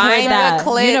 once You Find the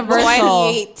clip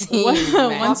Universal.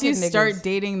 2018. once you Fucking start niggas.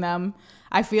 dating them,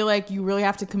 I feel like you really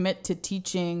have to commit to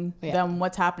teaching them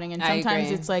what's happening, and I sometimes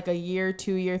agree. it's like a year,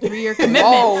 2 year, 3 year commitment.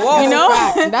 Whoa. You know,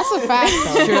 That's a fact,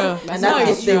 though. true. And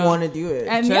that's if they true. want to do it.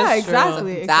 And Just yeah, true.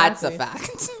 exactly. That's a exactly.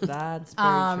 fact. That's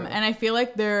very true. And I feel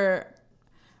like they're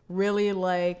really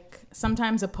like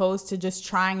sometimes opposed to just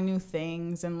trying new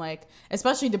things, and like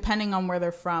especially depending on where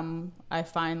they're from, I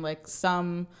find like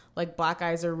some like black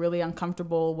guys are really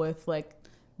uncomfortable with like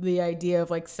the idea of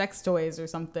like sex toys or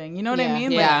something. You know what I Yeah.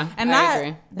 mean? Yeah, Like, and I that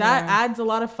agree. that adds a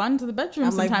lot of fun to the bedroom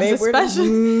I'm like, sometimes, babe, where the-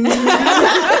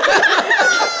 especially.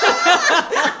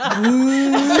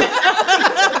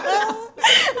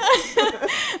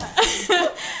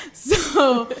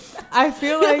 So I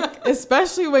feel like,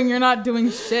 especially when you're not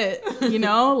doing shit, you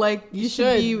know, like you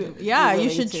should be, you willing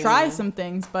should to, try yeah. some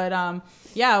things. But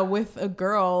yeah, with a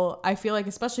girl, I feel like,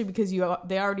 especially because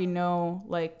they already know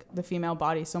like the female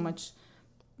body so much.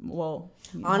 Well,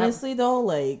 you have- Honestly, though,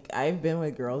 like I've been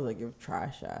with girls that give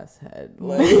trash ass head.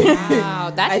 Like,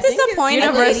 Wow, that's I think it's disappointing.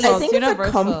 universal. I think it's a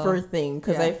Universal. comfort thing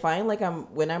because Yeah. I find like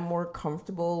when I'm more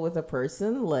comfortable with a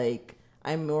person, like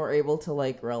I'm more able to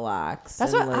like relax.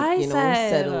 That's and, what like, I said.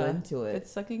 settle into it.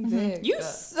 It's sucking dick. You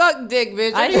suck dick,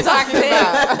 bitch. What I are you suck talking dick.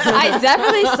 about? I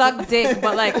definitely suck dick,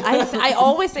 but like I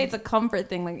always say it's a comfort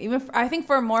thing. Like even I think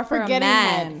for a getting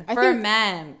man, head. I for a think-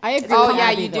 man. I agree. Oh, with yeah,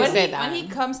 Abby, you do though. say that. When he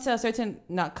comes to a certain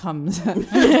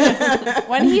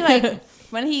when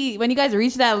you guys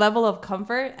reach that level of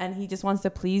comfort and he just wants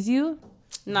to please you,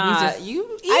 Nah, just- you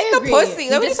I eat the agree. pussy.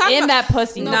 he's Let me just talk in about that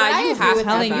pussy. No, Nah, but I you agree have with to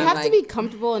that. be, You have to like- be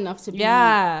comfortable enough to be.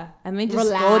 Yeah, and then just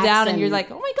go Relax down and you're and-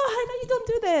 like, oh my god, no, you don't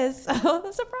do this. Oh,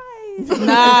 the surprise.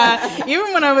 Nah,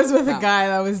 even when I was with a guy,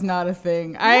 that was not a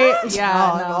thing.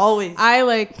 always. I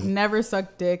like never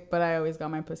sucked dick, but I always got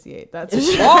my pussy ate. That's for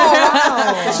sure.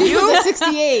 Oh, She's with the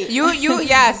 68.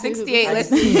 yeah, 68.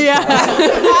 Listen, Yeah.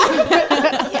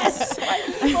 yes.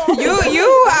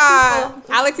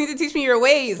 Alex needs to teach me your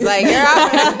ways. Like, you're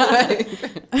out.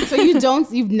 So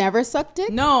you've never sucked dick?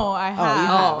 No, I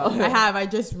have. have. I have. I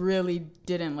just really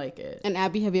didn't like it. And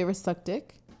Abby, have you ever sucked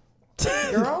dick?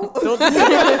 Girl.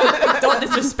 Don't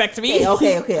disrespect me.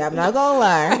 Okay. I'm not gonna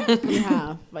lie. You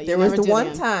have. But you There was never the did one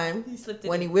again. time slipped it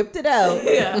when in. he whipped it out.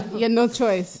 You had no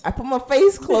choice. I put my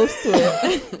face close to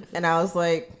it, and I was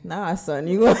like, "Nah, son,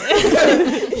 you gonna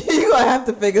have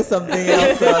to figure something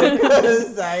else out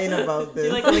because I ain't about this."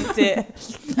 You like licked it.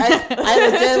 I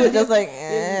legit was just like,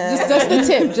 eh. Just the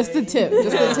tip. Just the tip.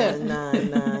 Just the tip. Nah.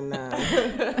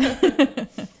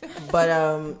 But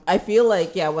I feel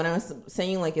like when I was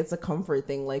saying like it's a comfort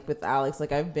thing, like with Alex,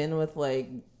 like I've been with like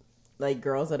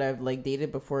girls that I've like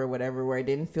dated before or whatever, where I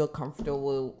didn't feel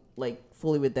comfortable like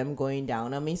fully with them going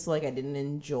down on me, so like I didn't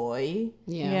enjoy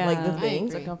Yeah. like the I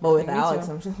things. agree. But with Me Alex,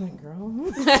 too. I'm just like, girl,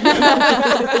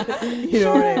 you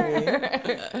know what I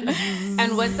mean?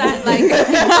 And what's that like?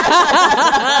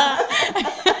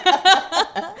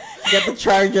 Get the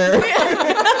charger.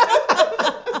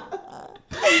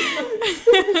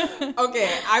 Okay,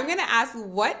 I'm gonna ask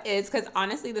because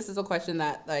honestly, this is a question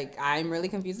that like I'm really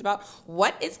confused about.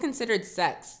 What is considered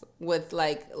sex with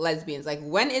like lesbians? Like,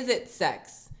 when is it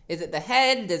sex? Is it the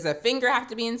head? Does a finger have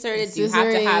to be inserted? Do you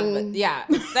have to have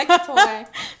Scissoring. sex toy?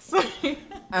 Sorry.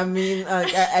 I mean,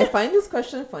 I find this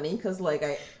question funny because like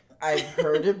I've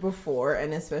heard it before,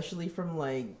 and especially from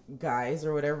like guys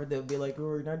or whatever, they'll be like, "Oh,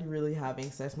 we're not really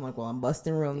having sex." I'm like, "Well, I'm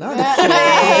busting real nuts."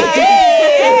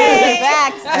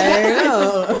 Facts. I don't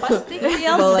know. Busting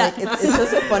real But like, nuts. it's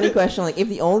just a funny question. Like, if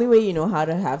the only way you know how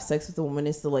to have sex with a woman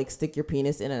is to like stick your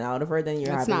penis in and out of her, then you're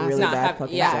It's having not- really it's not bad hap-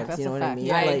 fucking yeah, sex. that's You know a what I fact. mean?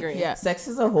 Yeah, I Like, agree. Yeah. sex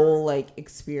is a whole like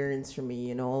experience for me.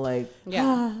 You know, like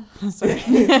Yeah.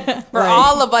 For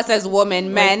all of us as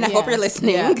women, men, I hope you're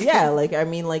listening. yeah, like I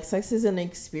mean, like sex is an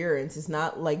experience. It's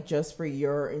not like just for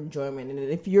your enjoyment. And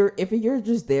if you're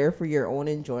just there for your own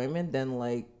enjoyment, then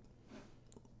like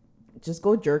just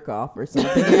go jerk off or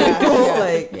something.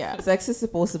 Like Yeah. sex is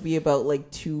supposed to be about like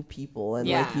two people and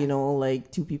like, you know,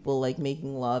 like two people like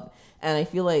making love. And I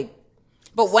feel like,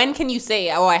 But when can you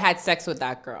say, "Oh, I had sex with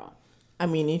that girl"? I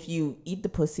mean, if you eat the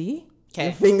pussy, Okay.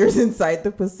 your fingers inside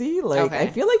the pussy, like Okay. I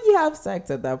feel like you have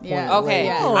sex at that point. Yeah. Okay,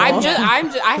 Like,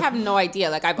 I have no idea.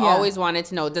 Like I've always wanted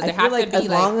to know. Does I it feel have like to be as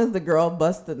long as the girl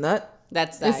busts the nut,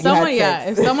 that's If that? someone,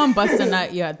 sex. if someone busts a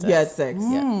nut, you had sex. you had sex.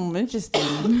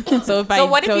 Interesting. So So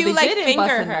what if you they like didn't finger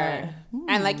bust a her nut?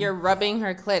 and like you're rubbing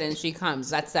her clit and she comes?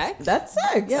 That's sex. That's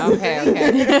sex. Okay.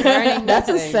 Learning That's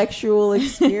a nothing. sexual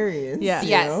experience. Yeah. you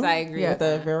Yes, know, I agree with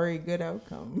with a very good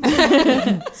outcome.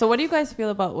 So what do you guys feel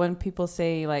about when people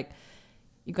say like,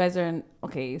 you guys are in,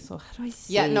 okay, so how do I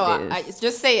say Yeah, no, this?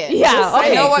 just say it. Yeah, Just- I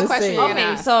okay. know what Just question say you're it. gonna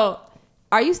Okay, ask. so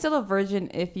are you still a virgin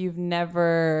if you've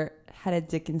never had a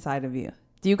dick inside of you?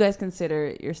 Do you guys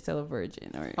consider you're still a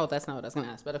virgin? Or Oh, that's not what I was gonna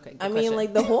ask, but okay. good I mean, question.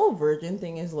 like the whole virgin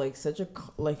thing is like such a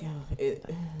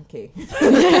okay.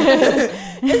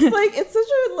 It's such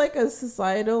a like a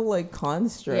societal like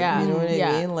construct. Yeah. You know what I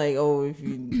Yeah. mean? Like, oh, if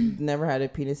you never had a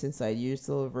penis inside, you're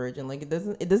still a virgin. Like it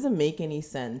doesn't make any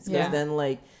sense because Yeah. then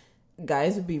like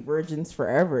guys would be virgins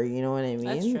forever. You know what I mean?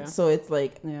 That's true. So it's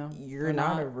like Yeah, you're they're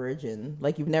not not. a virgin.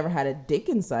 Like you've never had a dick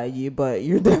inside you, but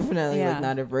you're definitely Yeah. like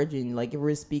not a virgin. Like if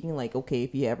we're speaking like, okay,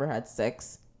 if you ever had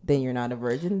sex, then you're not a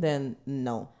virgin. Then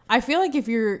no. I feel like if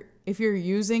you're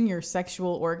using your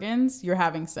sexual organs, you're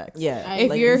having sex. Yeah.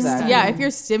 If like, you're exactly. if you're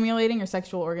stimulating your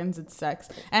sexual organs, it's sex.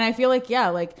 And I feel like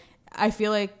I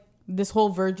feel like this whole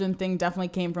virgin thing definitely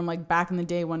came from like back in the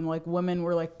day when like women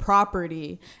were like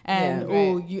property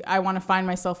and Yeah. I want to find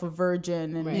myself a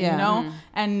virgin and Right. you Yeah. know.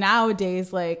 And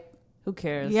nowadays like who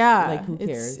cares? yeah, Like, who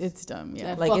cares? It's dumb.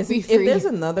 Yeah. Like Fuck, if, be if free. there's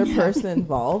another person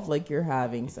involved, like you're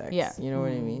having sex. Yeah. You know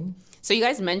what I mean? So you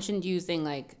guys mentioned using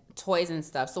like toys and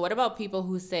stuff. So what about people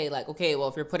who say like, okay, well,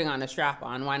 if you're putting on a strap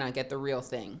on, why not get the real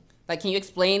thing? Like, can you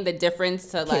explain the difference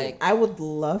to Okay, like? I would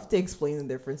love to explain the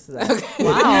difference to that.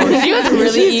 Wow, she was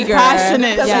really She's eager.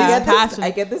 passionate. Because Yeah.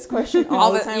 I get this question all,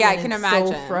 All the the- time. yeah, I and can it's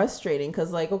imagine. so frustrating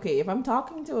because, like, okay, if I'm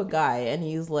talking to a guy and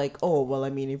he's like, "Oh, well,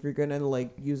 I mean, if you're gonna like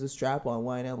use a strap on,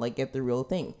 why not like get the real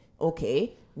thing?"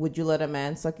 Okay, would you let a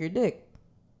man suck your dick?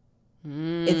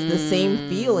 It's the same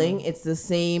feeling. It's the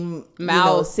same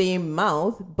Mouth. same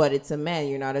mouth, but it's a man.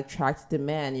 You're not attracted to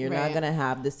man. You're not Right. gonna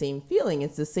have the same feeling.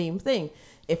 It's the same thing.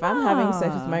 If I'm having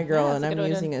sex with my girl Yeah, and that's a I'm good way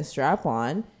to- using a strap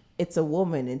on, it's a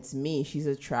woman. It's me. She's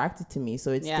attracted to me,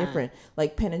 so it's Yeah. different.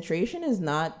 Like penetration is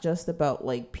not just about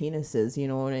like penises. You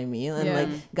know what I mean? And Yeah. like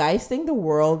guys think the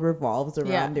world revolves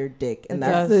around Yeah. their dick, and It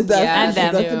that's does. that's, Yeah, that's, and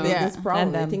that's them the too. biggest Yeah. problem.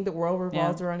 And They them. think the world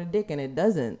revolves around a dick, and it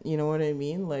doesn't. You know what I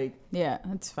mean? Like. Yeah,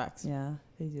 that's facts. Yeah,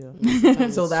 they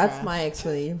do. So that's my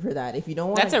explanation for that. If you don't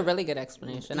want, That's a really good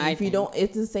explanation. if you don't,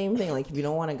 it's the same thing. Like if you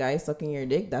don't want a guy sucking your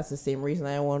dick, that's the same reason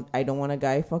I don't want a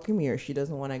guy fucking me, or she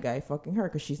doesn't want a guy fucking her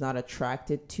because she's not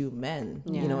attracted to men.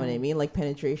 You know what I mean? Like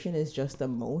penetration is just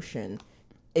emotion.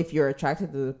 If you're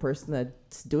attracted to the person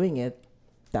that's doing it,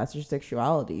 that's your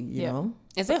sexuality. You Yeah. know?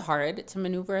 Is it hard to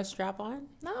maneuver a strap on?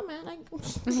 No, man. Girl,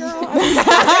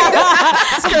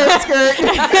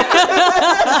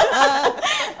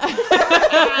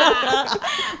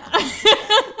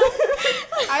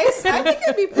 I think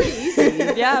it'd be pretty easy.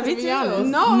 Yeah, to me be too. honest.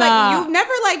 No, Nah. like you've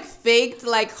never like faked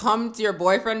like hummed your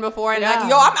boyfriend before and Yeah. like,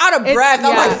 yo, I'm out of breath.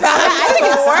 I'm like,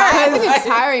 I think it's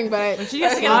tiring, but She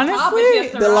gets to get on top and she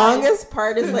has to the ride. longest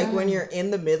part is like when you're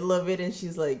in the middle of it and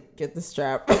she's like, "Get the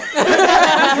strap."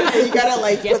 And you gotta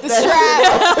like get put the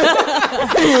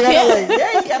that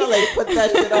strap. you gotta like put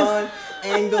that shit on,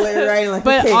 angle it right. Like,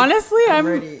 But okay, honestly,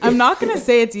 ready. I'm not gonna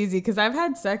say it's easy because I've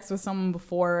had sex with someone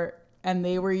before and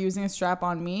they were using a strap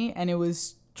on me and it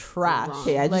was trash.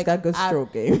 Okay, I just Like, got good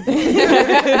stroke game.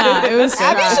 Nah, it was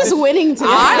Abby's trash. just winning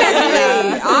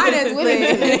today.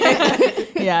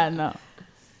 honestly. Yeah, no.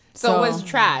 So it was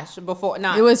trash before.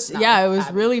 Not, It was not yeah, it was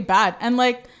Abby. really bad. And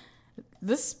like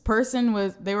this person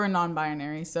they were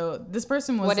non-binary. So this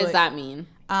person was What does like, that mean?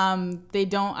 they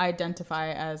don't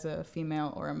identify as a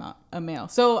female or a male.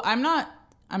 So I'm not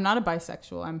a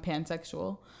bisexual. I'm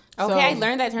pansexual. Okay, So, I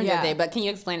learned that term the yeah. other day, but can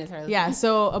you explain it to her? Yeah,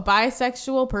 so a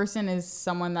bisexual person is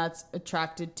someone that's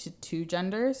attracted to two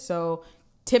genders. So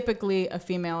typically a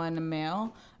female and a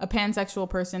male. A pansexual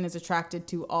person is attracted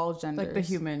to all genders. Like the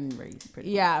human race. Pretty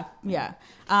Yeah, yeah.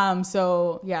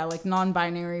 So yeah, like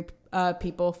non-binary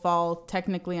people fall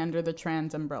technically under the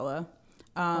trans umbrella.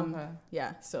 Okay.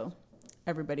 Yeah, so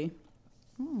everybody.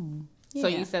 So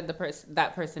Yeah. you said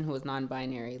that person who was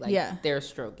non-binary, like Yeah. their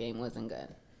stroke game wasn't good.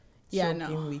 Yeah, Stroke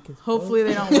game no. weak as fuck. Hopefully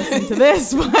they don't listen to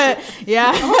this, but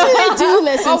yeah. They do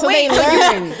listen, so they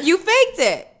learn. You faked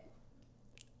it.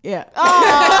 Yeah.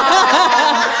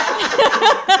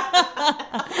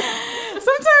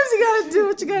 Sometimes you gotta do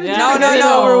what you gotta do. No, to get it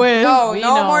over with. No, We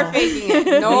no know. more faking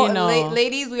it. No, We know.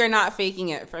 ladies, we are not faking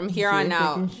it from here on You're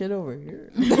out. faking shit over here.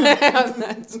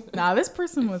 Nah, this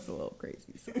person was a little crazy.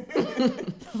 So.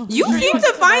 You seem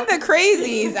to find the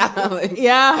crazies, Alex.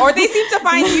 Yeah. Or they seem to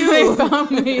find They you.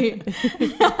 found me.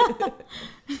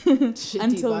 Shitty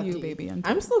Until body. you, baby. Until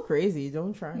I'm still crazy.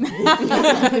 Don't try me.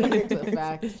 It's a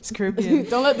fact. it's Caribbean.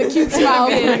 Don't let the cute smile.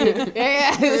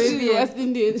 Yeah, she's West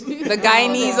Indian. The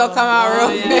Guyanese will come out real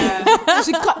quick.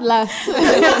 She cut less.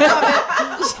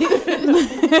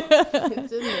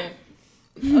 It's in there.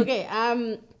 Okay.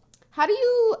 How do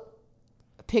you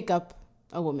pick up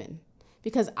a woman?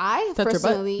 Because I Touch her butt?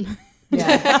 personally, I'm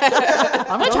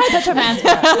gonna try to touch a man's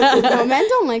butt. no, men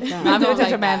don't like that. I'm gonna Don't touch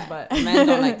a like man's that. butt. Men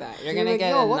don't like that. You're You're gonna like, get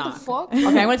yo, a what knock. the fuck? Okay,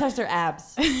 I'm gonna touch their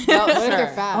abs. No, What if sure. they're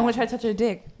fat? I'm gonna try to touch their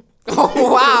dick.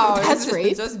 Oh wow, That's Just-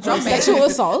 rape. Just Or jump sexual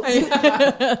assault. Don't do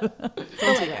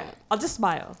that. I'll just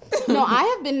smile. No, I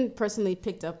have been personally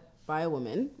picked up by a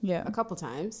woman. Yeah. A couple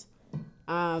times.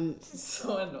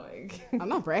 So annoying. I'm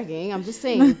not bragging. I'm just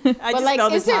saying. But just like, know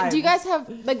the is there? Do you times. guys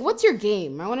have like? What's your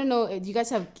game? I want to know. Do you guys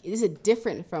have? Is it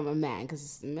different from a man?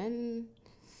 Because men,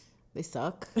 they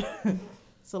suck.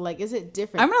 So like, is it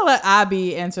different? I'm gonna let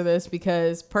Abby answer this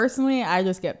because personally, I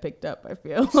just get picked up. I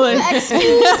feel like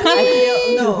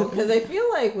Because I feel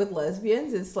like with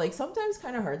lesbians, it's like sometimes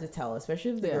kind of hard to tell,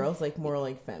 especially if the girl's like more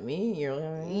like femmy. You're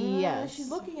like, Yes. she's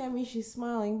looking at me, she's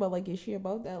smiling, but like, is she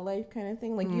about that life kind of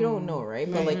thing? Like, you don't know, right?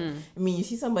 But like, I mean, you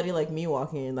see somebody like me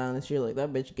walking down the street, like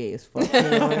that bitch gay as fuck. You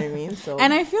know what I mean? So,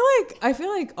 And I feel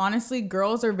like honestly,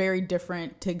 girls are very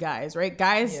different to guys, right?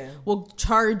 Guys Yeah. will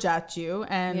charge at you,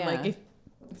 and Yeah. like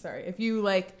if you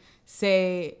like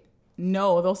say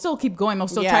no, they'll still keep going. They'll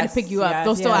still try to Yes, pick you up. yes,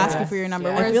 They'll still ask you yes, for your number.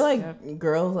 yes. I Whereas, feel like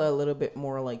girls are a little bit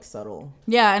more like subtle.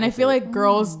 yeah, and I feel like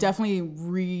girls definitely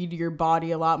read your body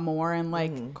a lot more, and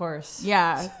like Of course.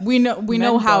 yeah, we know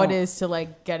Men how it don't. is to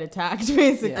like get attacked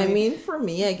basically. I mean, for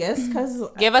me, I guess, because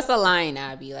Give us a line,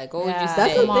 Abby. Like, what would you Yeah. say?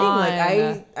 that's the thing. Come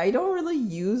Like, on. I don't really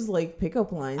use like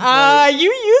pickup lines. Like,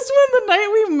 You used one the night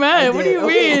we met. What do you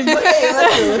mean? Okay,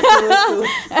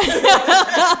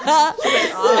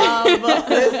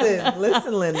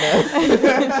 listen,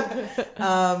 Linda.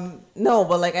 No,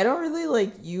 but like I don't really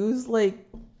like use like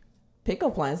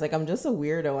pickup lines. Like I'm just a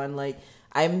weirdo, and like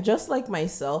I'm just like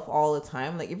myself all the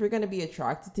time. Like if you're gonna be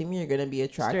attracted to me, you're gonna be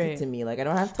attracted Straight. to me. Like I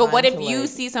don't have time. But what if to, you like,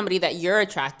 see somebody that you're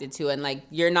attracted to and like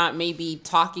you're not maybe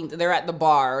talking to, they're at the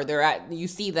bar or you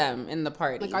see them in the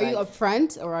party. like, are you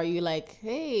upfront or are you like,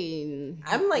 hey?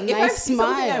 I'm like, nice if I see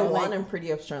something I smile, want, like- I'm pretty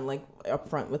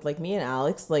upfront with like me and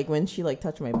Alex. Like when she like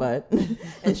touched my butt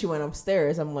and she went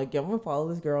upstairs, I'm like, yo, I'm gonna follow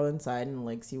this girl inside and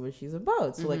like see what she's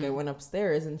about. So like I went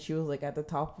upstairs and she was like at the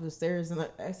top of the stairs, and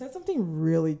I said something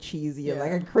really cheesy and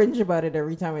like I cringe about it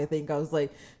every time I think. I was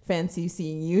like, fancy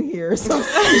seeing you here or something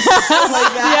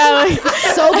like that. Yeah, like,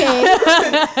 So gay.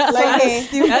 Like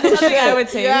stupid That's something shit. I would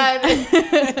say.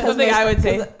 Something I would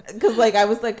say. Because like I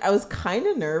was kind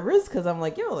of nervous because I'm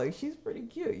like, yo, like she's pretty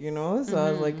cute, you know. So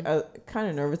I was like kind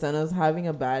of nervous, and I was having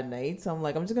a bad night. So I'm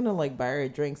like, I'm just gonna like buy her a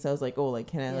drink. So I was like, oh, like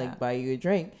can I like buy you a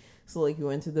drink? So like we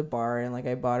went to the bar and like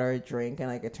I bought her a drink, and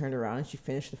like I turned around and she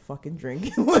finished the fucking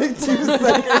drink in like 2 seconds.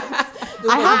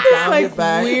 I have this found it like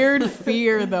back. weird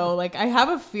fear though. Like I have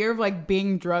a fear of like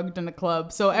being drugged in a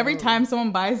club. So every time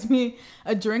someone buys me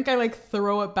a drink, I like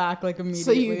throw it back like immediately.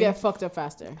 So you get fucked up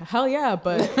faster. hell yeah.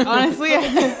 But honestly,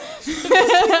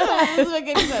 Doesn't make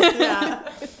any sense. Yeah.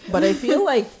 But I feel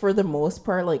like for the most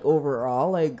part, like overall,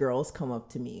 like girls come up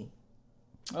to me.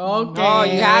 okay. Oh,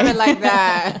 you have it like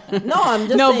that. No, I'm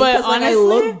just No, saying, but 'cause, like, I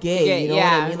honestly- look gay. Yeah, You know what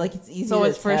yeah. I mean? Like it's easy. So to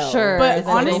it's for tell. sure. But It's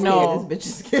like, honestly- oh, this bitch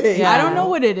is gay. Yeah. I don't know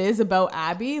what it is about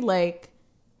Abby. Like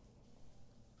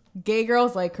gay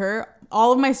girls like her.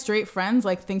 All of my straight friends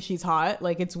like think she's hot.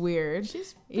 Like it's weird.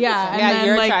 She's Yeah, and Yeah, then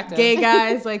you're like attractive. gay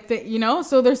guys like you know.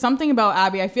 So there's something about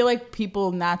Abby. I feel like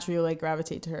people naturally like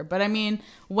gravitate to her. But I mean,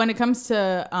 when it comes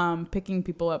to picking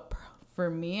people up for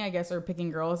me, I guess, or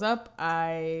picking girls up,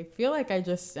 I feel like I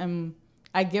just am.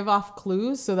 I give off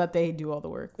clues so that they do all the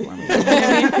work for me.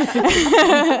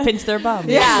 Pinch their bum.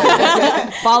 Yeah.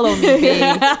 Follow me,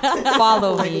 babe.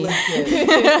 Follow Like, me.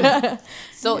 legit.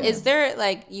 So is there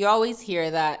like, you always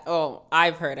hear that,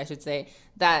 I've heard, I should say,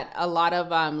 that a lot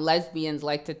of lesbians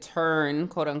like to turn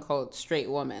quote unquote straight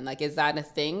woman. Like, is that a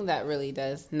thing that really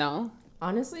does? No?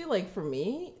 Honestly, like for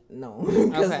me, no,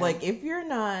 because Okay. like if you're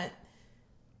not,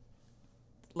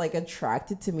 like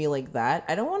attracted to me like that,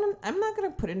 I'm not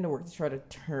gonna put into work to try to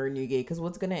turn you gay, because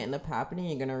what's gonna end up happening,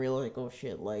 you're gonna realize like, oh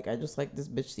shit, like I just like this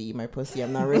bitch to eat my pussy,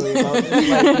 I'm not really about this,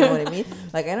 like, you know what I mean?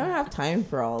 Like I don't have time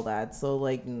for all that. So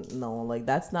like no, like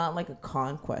that's not like a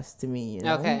conquest to me, you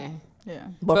know? Okay. Yeah.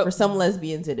 But for some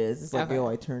lesbians it is. It's like, Okay. yo,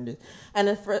 I turned it. And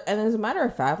as a matter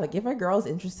of fact, like if a girl is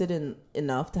interested in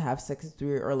enough to have sex with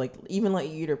you, or like even like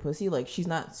eat her pussy, like she's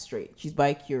not straight, she's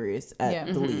bi-curious at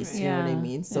the least, you know what I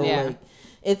mean? So like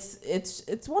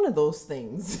it's one of those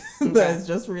things that's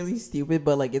just really stupid,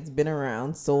 but like it's been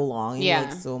around so long and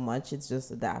like so much, it's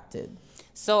just adapted.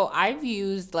 So I've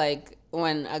used, like,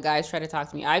 when a guy's try to talk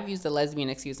to me, I've used the lesbian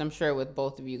excuse, I'm sure with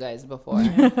both of you guys before,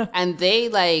 and they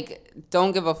like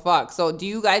don't give a fuck. So do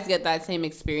you guys get that same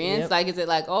experience? Like, is it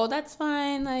like, oh, that's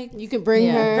fine, like You could bring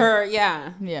her.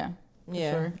 Yeah.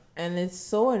 Sure. And it's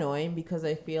so annoying because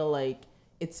I feel like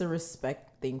it's a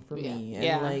respect thing for me,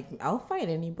 and like I'll fight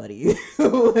anybody.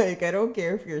 Like I don't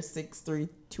care if you're 6'3",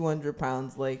 200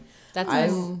 pounds, like that's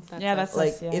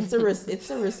like it's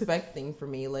a respect thing for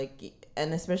me, like.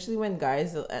 And especially when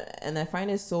guys, and I find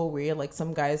it so weird, like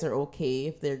some guys are okay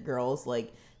if their girls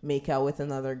like make out with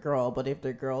another girl, but if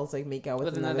their girls like make out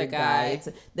with another guy,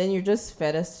 then you're just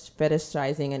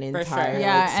fetishizing an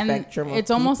entire spectrum of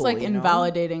it's almost people, like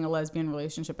invalidating a lesbian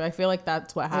relationship. I feel like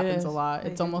that's what happens a lot.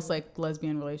 It's almost like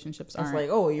lesbian relationships aren't. It's like,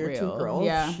 oh, you're real. two girls.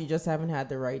 Yeah, she just haven't had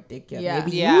the right dick yet. Yeah.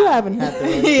 Maybe you haven't had the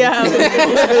right dick yeah.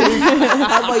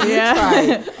 How about you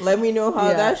try? Let me know how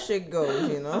that shit goes.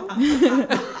 You know.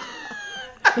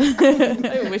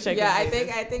 I wish I could. Yeah, I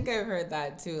think I've heard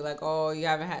that too. Like, oh, you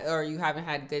haven't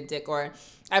had good dick. Or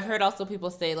I've heard also people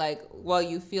say like, well,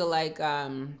 you feel like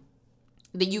that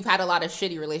you've had a lot of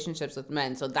shitty relationships with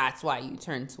men, so that's why you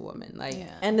turn to women. Like,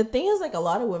 and the thing is, like, a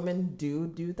lot of women do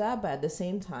that, but at the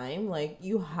same time, like,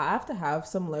 you have to have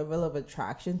some level of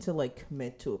attraction to like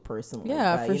commit to a person. Like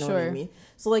that, for you know sure. what I mean?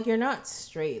 So like, you're not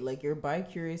straight. Like, you're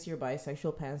bi-curious, you're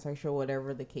bisexual, pansexual,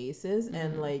 whatever the case is,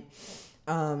 and like,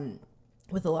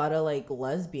 with a lot of like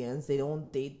lesbians, they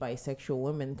don't date bisexual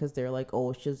women because they're like,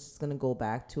 oh, she's just gonna go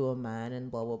back to a man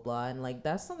and blah blah blah, and like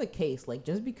that's not the case. Like,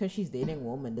 just because she's dating a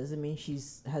woman doesn't mean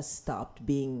has stopped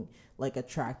being like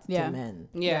attracted to men.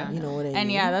 You know what I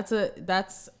mean? And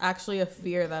that's actually a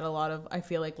fear that a lot of, I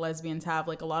feel like, lesbians have.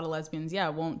 Like, a lot of lesbians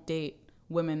won't date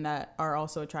women that are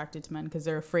also attracted to men because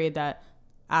they're afraid that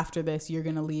after this you're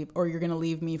gonna leave, or you're gonna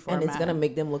leave me for and a it's man. gonna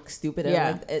make them look stupid.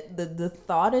 And like, the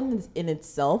thought in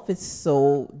itself is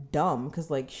so dumb because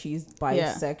like she's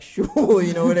bisexual.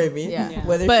 You know what I mean?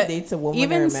 Whether she dates a woman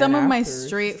even or a man, some of my after,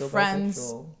 straight friends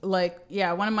bisexual. like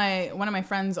one of my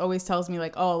friends always tells me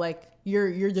like, oh, like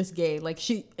you're just gay. Like,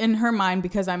 she, in her mind,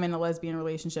 because I'm in a lesbian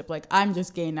relationship, like I'm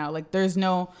just gay now. Like there's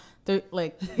no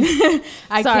like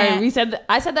I said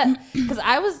that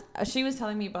because she was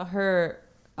telling me about her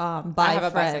I have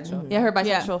a bisexual. her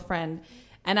bisexual friend,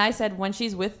 and I said when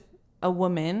she's with a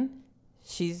woman,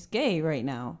 she's gay right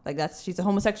now. Like she's a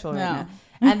homosexual right now.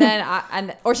 And then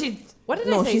what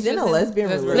did I say? She's in a lesbian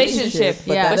relationship.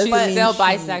 But she's still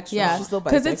bisexual. Yeah, she's still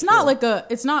bisexual. Because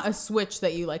it's not a switch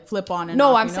that you like flip on and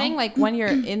no, off, I'm saying like when you're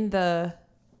in the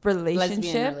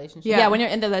relationship. When you're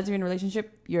in the lesbian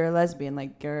relationship, you're a lesbian.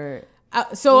 Like you're.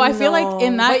 So I feel like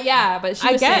in that. But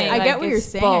I get what you're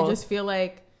saying. I just feel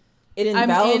like it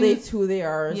invalidates who they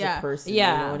are as a person. You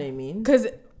know what I mean? Because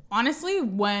honestly,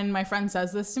 when my friend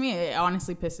says this to me, it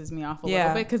honestly pisses me off a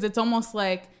little bit, because it's almost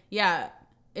like,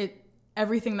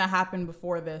 everything that happened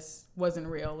before this wasn't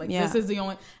real. Like this is the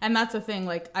only, and that's the thing.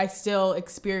 Like, I still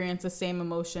experience the same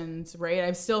emotions, right?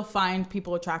 I still find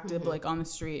people attractive, like on the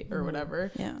street or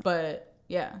whatever. Yeah. But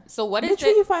so what is it?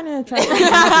 You find it attractive?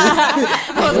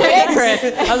 I was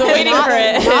waiting for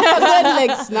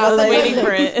it. Not waiting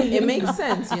for it. It makes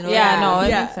sense, you know. It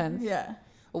makes sense. Yeah.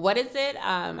 What is it,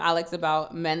 Alex,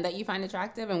 about men that you find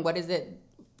attractive, and what is it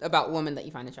about women that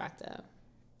you find attractive?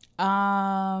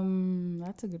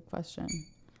 That's a good question.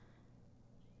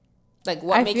 Like,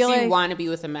 what makes you want to be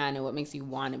with a man, and what makes you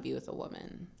want to be with a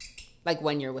woman? Like,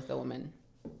 when you're with a woman.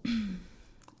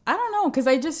 I don't know, because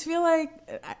I just feel like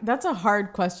that's a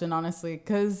hard question, honestly,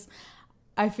 because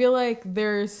I feel like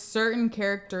there's certain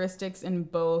characteristics in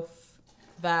both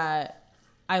that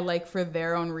I like for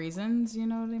their own reasons. You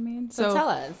know what I mean? So tell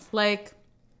us. Like,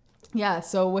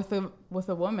 so with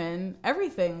a woman,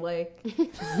 everything, like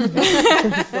don't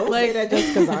say that just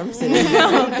because I'm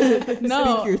sitting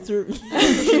no. Speak your truth.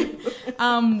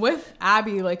 With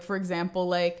Abby, like, for example,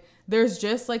 like, there's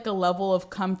just like a level of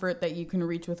comfort that you can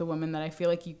reach with a woman that I feel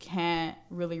like you can't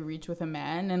really reach with a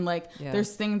man. And like,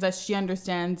 there's things that she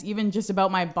understands, even just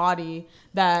about my body,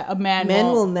 that a man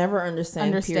will never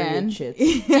understand. Period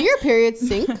shits. Do your periods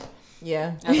sync?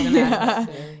 Yeah. I was gonna ask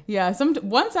that too. Yeah,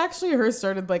 once actually hers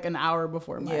started like an hour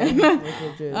before mine.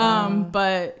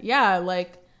 But yeah,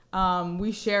 like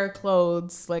we share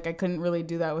clothes. Like I couldn't really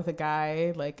do that with a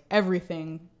guy. Like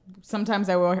everything. Sometimes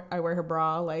I wear her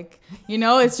bra. Like, you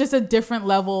know, it's just a different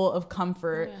level of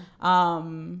comfort.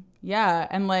 Yeah,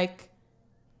 and like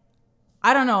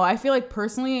I don't know. I feel like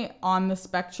personally on the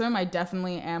spectrum, I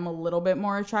definitely am a little bit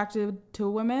more attracted to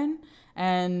women.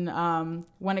 And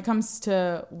when it comes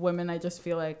to women, I just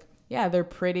feel like, yeah, they're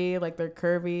pretty, like they're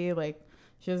curvy, like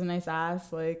she has a nice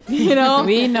ass, like, you know.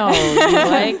 We know you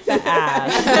like the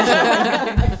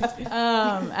ass.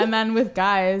 And then with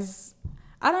guys,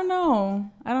 I don't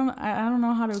know. I don't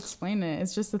know how to explain it.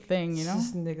 It's just a thing, you know.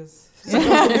 Just niggas.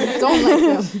 Don't like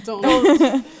them.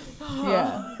 Don't.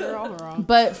 Yeah. They're all wrong.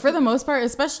 But for the most part,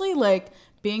 especially like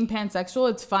being pansexual,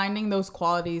 it's finding those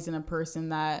qualities in a person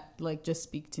that like just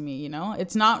speak to me, you know?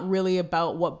 It's not really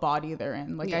about what body they're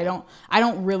in. Like I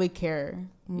don't really care.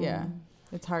 Yeah.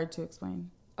 It's hard to explain.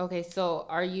 Okay, so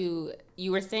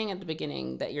you were saying at the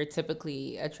beginning that you're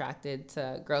typically attracted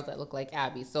to girls that look like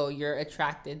Abby. So you're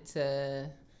attracted to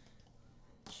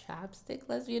chapstick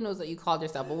lesbian, was what you called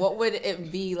yourself. But what would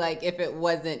it be like if it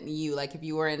wasn't you? Like if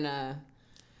you were in a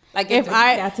like If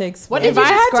I Got to explain. What did you I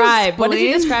had to describe? What did you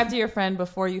explain- describe to your friend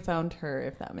before you found her?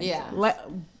 If that makes sense.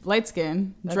 light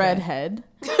skin, dread head,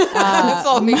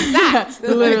 so exact.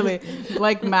 literally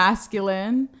like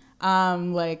masculine,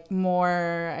 like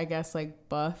more, I guess, like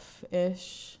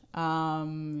buff-ish.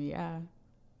 Yeah.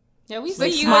 Yeah, we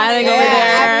Like see you smiling in over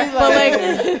there. there, but like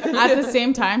at the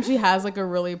same time, she has like a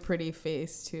really pretty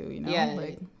face too. You know, Yeah.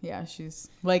 like yeah, she's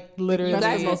like literally. You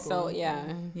guys are so yeah.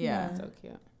 Yeah. So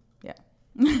cute. Yeah.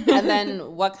 And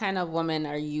then what kind of woman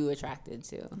are you attracted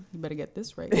to? You better get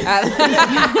this right. We're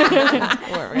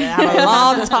gonna have a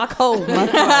long talk home.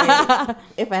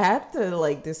 If I had to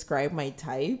like describe my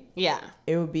type, Yeah.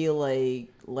 it would be like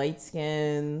light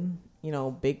skin, you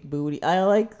know, big booty. I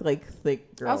like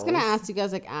thick girls. I was gonna ask you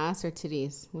guys like ass or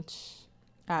titties, which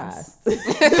Ass.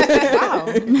 wow.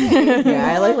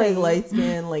 Yeah, I like light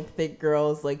skin, like thick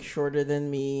girls, like shorter than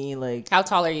me. Like How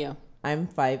tall are you? I'm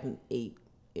 5'8"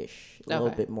 ish, a little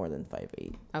Okay. bit more than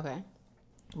 5'8". Okay.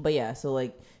 But yeah, so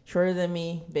like shorter than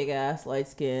me, big ass, light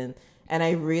skin, and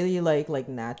I really like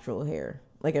natural hair.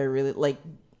 Like I really like.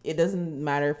 It doesn't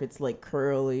matter if it's like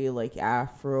curly, like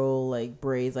afro, like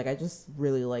braids. Like I just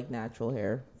really like natural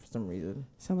hair for some reason.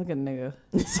 Sound like a nigga.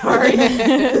 Sorry,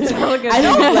 I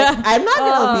don't. Like, I'm not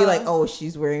gonna be like, oh,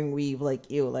 she's wearing weave.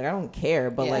 Like ew. Like I don't care.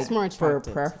 But Yeah. like It's more for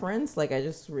attractive. preference, like I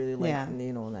just really like Yeah.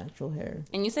 you know natural hair.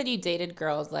 And you said you dated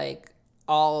girls like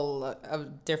all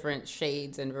of different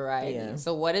shades and varieties. Yeah.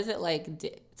 So what is it like?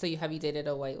 So have you dated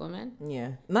a white woman?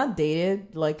 Yeah, not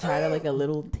dated. Like kind of like a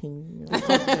little thing. You know,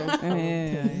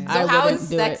 So how is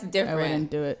sex I different wouldn't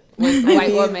do it. with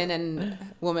white woman and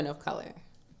woman of color?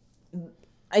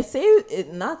 I say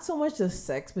it not so much the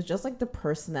sex, but just like the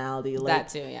personality. Like That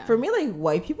too, yeah. For me, like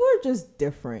white people are just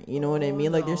different. You know what I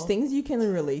mean? Like there's no. things you can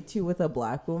relate to with a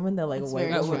black woman that like a white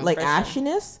very woman, true. like For sure.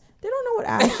 ashiness. They don't know what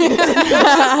ashiness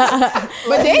is.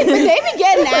 But they be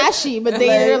getting ashy, but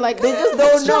they're like they just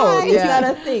 "Let's don't know. try." It's Yeah.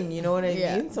 not a thing. You know what I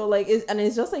Yeah. mean? So like,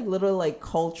 it's just like little like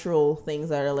cultural things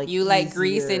that are like You like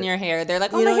grease in easier. your hair. They're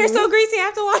like, oh, You my know hair's what I so mean? greasy. I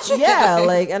have to wash it. Yeah,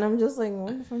 like, and I'm just like,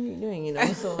 what the fuck are you doing? You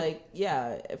know? So like,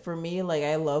 yeah, for me, like,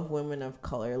 I love women of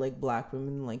color, like black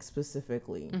women, like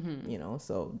specifically. You know,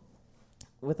 so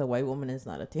with a white woman, it's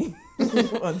not a thing,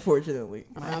 unfortunately.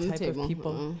 Around the type of table.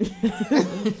 people.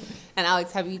 And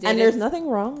Alex, have you dated? And there's nothing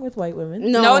wrong with white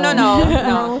women. no,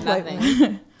 wrong with white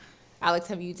nothing. Alex,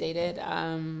 have you dated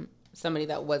somebody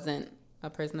that wasn't a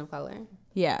person of color?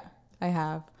 Yeah, I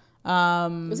have.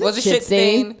 Was it shit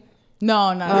stain? No.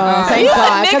 Thank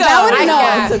God, because I would I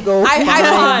know. know. To go I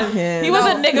find him. He was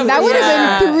a nigga. That for would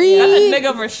have sure. been three. That's a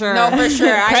nigga for sure. No, for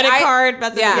sure. Credit I- card.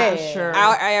 That's a yeah. nigga for sure.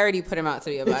 I already put him out to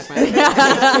be a black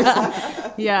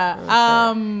man.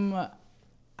 Yeah.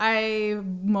 I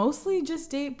mostly just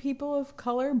date people of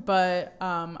color, but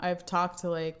I've talked to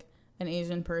like an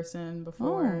Asian person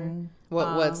before.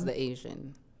 What was the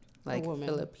Asian? Like woman.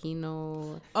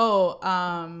 Filipino?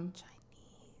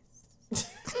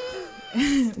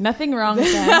 Nothing wrong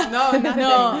with that. No, nothing.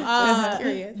 No,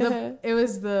 curious. it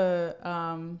was the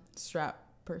strap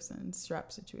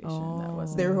situation that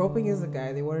was. They were hoping it's a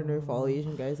guy. They want to know if all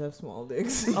Asian guys have small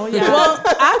dicks. Oh yeah. Well,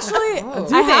 actually,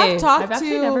 Do I they? have talked I've actually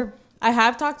to. never- I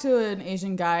have talked to an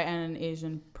Asian guy and an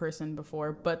Asian person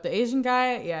before, but the Asian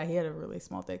guy, yeah, he had a really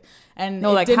small dick. And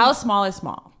No, it like didn't- how small is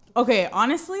small? Okay,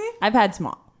 honestly, I've had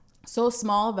small. so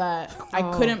small that I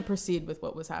couldn't proceed with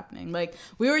what was happening. Like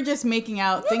we were just making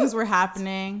out, things were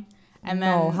happening, And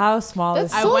then how small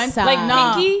That's is so I went sad. like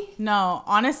no, pinky? No,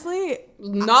 honestly,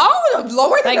 No,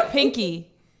 lower than Like pinky.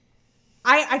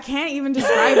 I can't even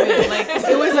describe it. Like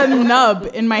it was a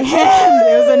nub in my hand.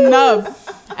 It was a nub.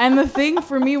 And the thing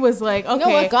for me was like, okay, You know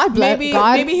what? God bless.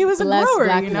 maybe he was a bless grower,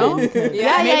 black you know? men.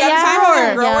 Yeah, maybe sometimes grower.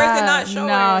 the growers Yeah. did not show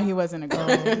No, it. he wasn't a grower.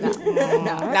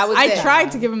 That was I it.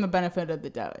 tried to give him the benefit of the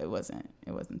doubt. It wasn't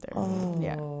there.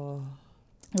 Yeah.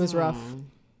 It was rough.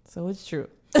 So it's true.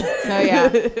 So yeah.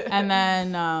 And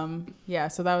then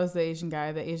so that was the Asian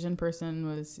guy. The Asian person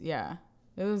was it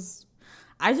was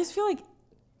I just feel like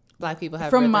Black people have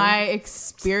from rhythm. my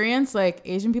experience, like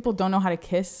Asian people don't know how to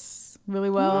kiss really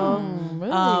well.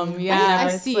 Really? I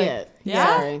it's see like- it. Yeah.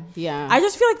 Sorry. Yeah. I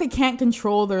just feel like they can't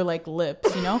control their like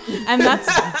lips, you know, and that's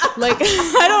like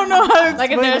I don't know how to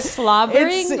Like if explain they're it. slobbering?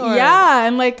 It's, or? yeah,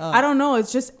 and like I don't know,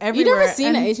 it's just you everywhere. never seen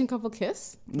an and Asian couple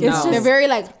kiss? It's No. just They're very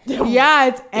like. yeah,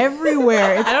 it's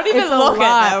everywhere. It's, I don't even it's a look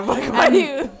lot. at them. Like, what are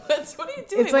you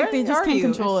doing? It's like Where they just are can't you?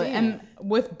 control I it. see And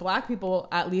with black people,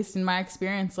 at least in my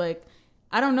experience, like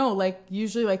I don't know, like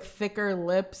usually like thicker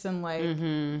lips and like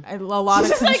a lot of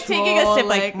Just like control, taking a sip,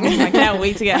 like I can't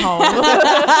wait to get home.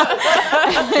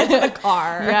 Into the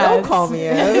car. yeah, Don't it's- call me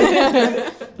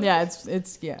out. Yeah,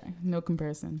 it's no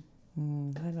comparison. I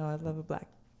know. I love a black.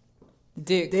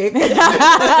 Dick.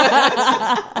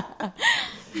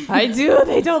 I do.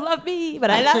 They don't love me, but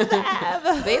I love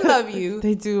them. They love you.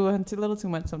 They do a little too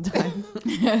much sometimes.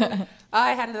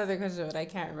 I had another question, but I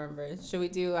can't remember. Should we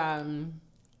do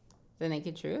the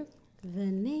naked truth? The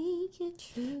naked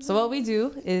truth. So what we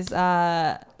do is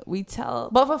we tell.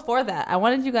 But before that, I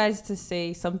wanted you guys to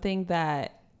say something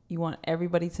that you want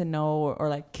everybody to know, or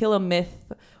like kill a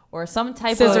myth, or some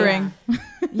type Scissoring. of.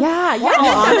 Yeah. Is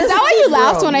that why you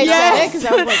laughed when I said it? Because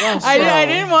I was like, oh, I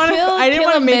didn't want to. I didn't kill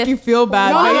want a to make myth. you feel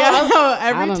bad. No, but no, yeah, no, I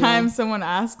every don't time know. someone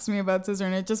asks me about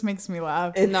scissoring, it just makes me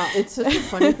laugh. It's such a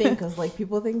funny thing because like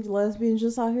people think lesbians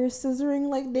just out here scissoring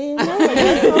like they know. Like,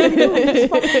 that's all we do. We just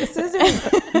fucking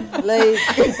scissor. Like,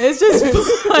 It's just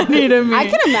funny to me. I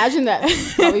can imagine that.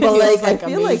 Probably but feels like I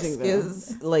feel like amazing,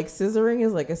 though. scissoring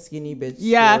is like a skinny bitch.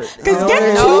 Yeah, sport. because You know get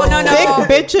what I two mean? No.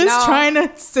 thick bitches No. trying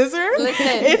to scissor. Listen,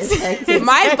 It's hectic.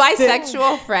 my hectic.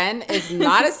 bisexual friend is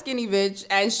not a skinny bitch,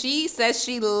 and she says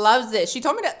she loves it. She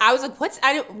told me that I was like, "What's?" She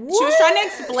was trying to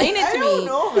explain it to I don't me.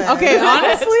 know, man. Okay,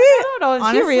 honestly, don't know. She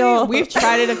honestly, real. we've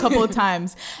tried it a couple of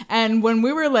times, and when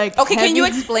we were like, Okay, can you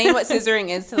heavy- explain what scissoring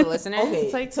is to the listeners? Okay,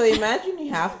 It's like- so imagine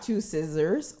you have two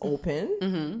scissors open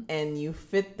Mm-hmm. and you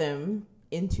fit them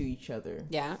into each other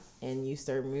Yeah, and you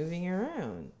start moving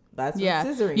around. That's Yeah,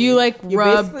 what scissoring you is. like You're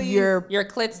rub basically- your your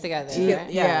clits together. yeah,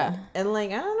 Right? Yeah. And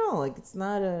like I don't know, like it's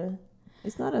not a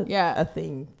Yeah. a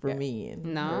thing for me. And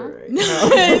No?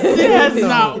 it has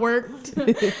not worked.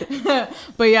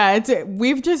 But yeah,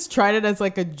 we've just tried it as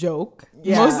like a joke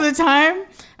Yeah. most of the time,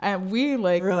 and we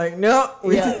like We're like, no,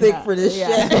 we're Yeah, too thick no, for this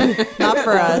yeah. shit. Not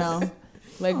for I us. don't know.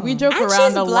 Like we joke And around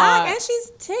she's a black lot. and she's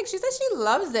thick. She says she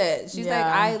loves it. She's Yeah.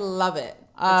 like, I love it.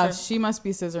 It's her- She must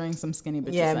be scissoring some skinny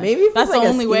bitches. Yeah, then. maybe if that's it's like the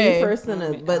a only skinny way.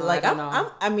 person, but I like don't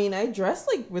know. I mean, I dress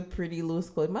like with pretty loose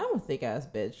clothes. I'm a thick ass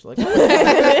bitch. Like,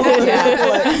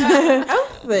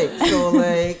 I'm thick, so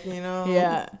like you know,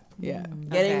 Yeah, yeah.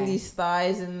 getting Okay. these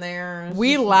thighs in there. it's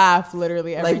We just- laugh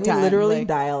literally every like time. we literally like,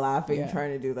 die laughing yeah.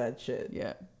 trying to do that shit.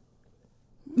 Yeah.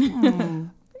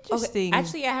 Interesting.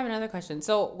 Actually, I have another question.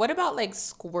 So, what about like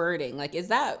squirting? Like, is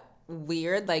that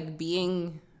weird? Like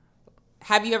being.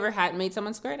 Have you ever made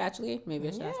someone squirt? Actually, maybe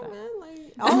I should Yeah, ask that. man, like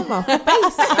all of my face.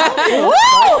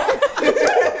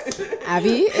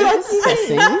 Abby is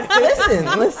disgusting.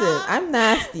 listen, I'm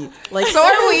nasty. Like, So are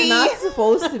sex is we. not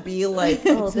supposed to be like,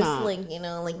 oh, It's this not. like like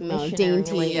No, missionary,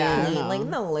 dainty, like, yeah, neat. no. Like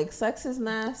no, like sex is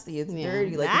nasty. It's Yeah.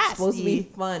 dirty. Like it's supposed to be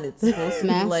fun. It's supposed to be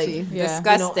Nasty. like Yeah.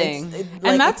 Disgusting.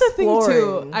 And that's the thing too.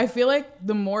 exploring. I feel like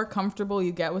the more comfortable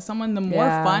you get with someone, the more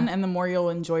Yeah. fun and the more you'll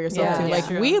enjoy yourself Yeah, too. yeah. Like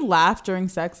True. we laugh during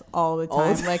sex all the All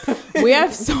the time. Like we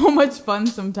have so much fun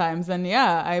sometimes. And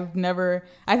yeah,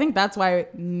 I think that's why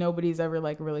nobody's ever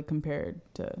like really compared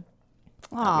to.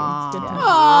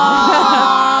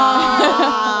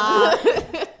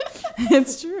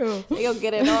 It's true. You'll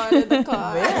get it on in the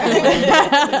car.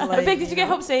 But Vic, did you get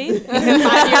home safe? 5 years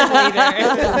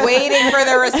later. Waiting for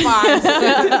the response.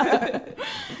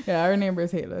 Yeah, our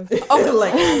neighbors hate us.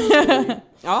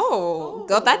 Oh,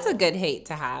 well, that's a good hate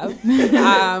to have.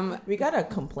 We got a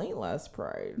complaint last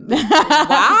Pride.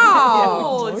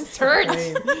 Wow. It's hurt.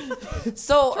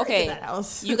 So, okay, that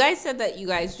house. you guys said that you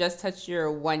guys just touched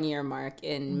your 1 year mark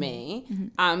in May.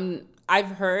 I've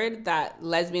heard that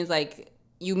lesbians, like,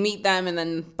 you meet them and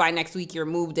then by next week you're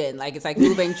moved in. Like, it's like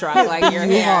moving truck. Like, you're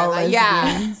here. all Like, yeah.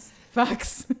 lesbians.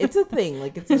 Facts. It's a thing.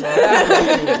 Like, it's an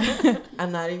actual thing.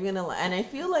 I'm not even gonna lie. And I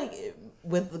feel like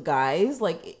with the guys,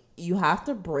 like, you have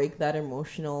to break that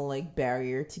emotional, like,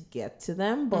 barrier to get to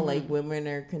them. But, like, women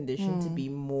are conditioned to be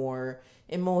more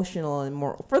emotional and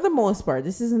more, for the most part.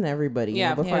 This isn't everybody.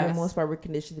 Yeah, but for yes. the most part, we're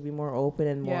conditioned to be more open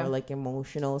and more, like,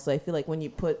 emotional. So I feel like when you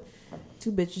put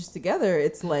two bitches together,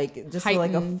 it's like just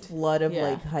like a flood of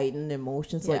like heightened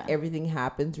emotions. Like everything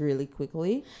happens really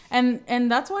quickly, and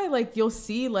that's why like you'll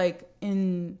see like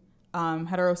in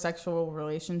heterosexual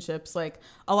relationships, like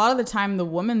a lot of the time the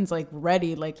woman's like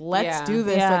ready, like let's do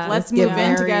this, like let's move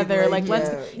in together, like let's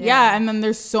and then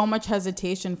there's so much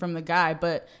hesitation from the guy.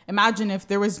 But imagine if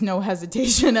there was no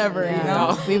hesitation ever, you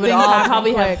know, we would all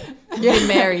probably have been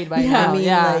married by now. I mean,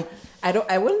 like,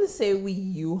 I wouldn't say we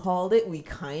U-hauled it. We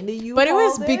kind of U-hauled it. But it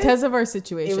was because of our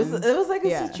situation. It was like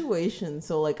a situation.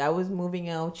 So like I was moving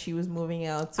out, she was moving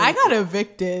out. So I got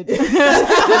evicted by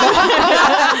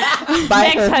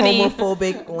her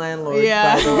homophobic landlord.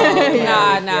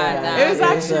 Nah. It was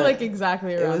actually like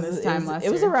exactly around this time last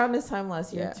year. It was around this time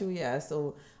last year too. Yeah.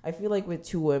 So I feel like with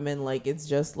two women, like it's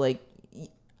just like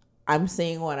I'm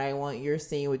saying what I want, you're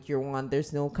saying what you want.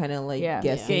 There's no kind of like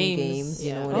guessing games.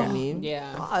 You know what I mean?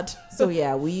 Yeah. God. So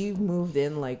yeah, we moved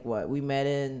in like what? We met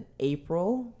in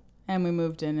April. And we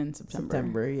moved in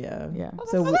September. Yeah. Oh,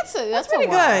 So that's pretty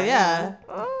good. Yeah.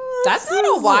 That's not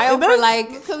a while for like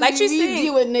you're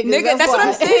saying. Nigga, that's what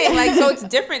I'm saying. Like, so it's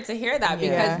different to hear that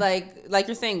because like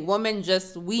you're saying, women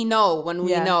just we know when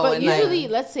we know. But and usually,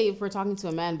 let's say if we're talking to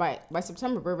a man by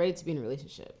September, we're ready to be in a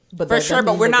relationship. But for sure,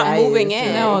 but we're not moving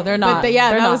in. No, they're not. But they're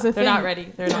that not. was the they're thing. not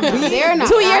ready. They're not. They're not.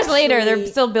 2 years later, they're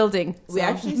still building. We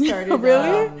actually started.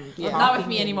 Not with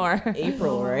me anymore.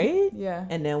 April, right? Yeah.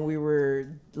 And then we were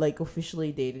like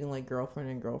officially dating like girlfriend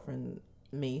and girlfriend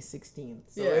May 16th.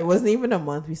 So it wasn't even a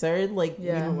month. We started like we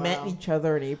met each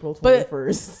other on April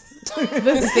 21st.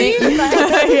 The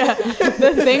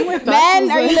thing with Men,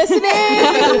 us are you listening?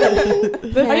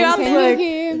 Can you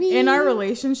hear me? In our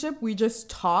relationship, we just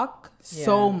talk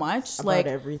so much, about like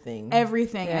everything.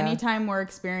 Yeah. Anytime we're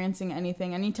experiencing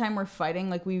anything, anytime we're fighting,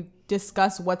 like we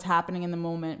discuss what's happening in the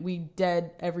moment. We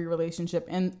dead every every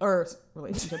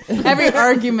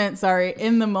argument,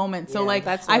 in the moment. So like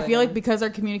I feel like because our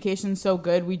communication's so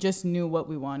good, we just knew what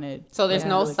we wanted. So there's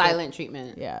no silent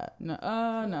treatment. Yeah. No.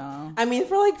 No. I mean,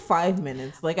 for like 5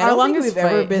 minutes. Like I Our don't think we've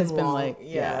ever fight been has been long. like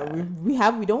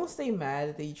we don't stay mad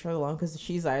at each other long because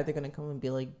she's either gonna come and be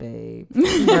like babe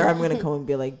or I'm gonna come and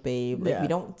be like babe. Like we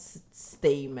don't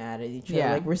stay mad at each other.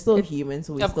 Like we're still human,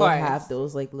 so we still have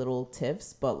those like little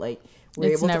tiffs, but like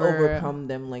we're able to overcome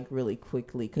them like really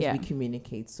quickly because we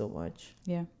communicate so much.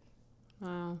 Yeah.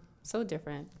 Wow. So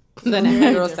different than a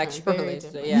heterosexual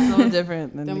relationship. Yeah. So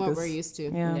different than what we're used to.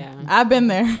 Yeah. I've been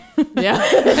there. Yeah.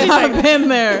 I've been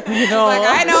there. Like,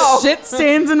 I know. Shit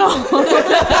stains and all.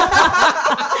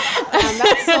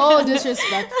 That's so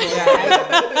disrespectful.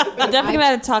 We're definitely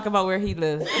going to talk about where he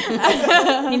lives.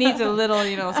 He needs a little,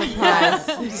 surprise.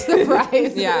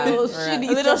 Yeah. A little shitty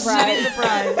surprise.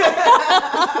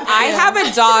 I have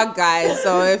a dog, guys.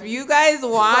 So if you guys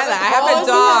want, I have a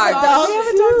dog. We have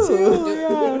a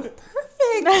dog too.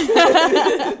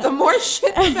 Perfect. The more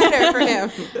shit, the better for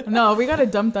him. No, we gotta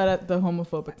dump that at the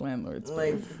homophobic landlords.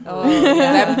 Like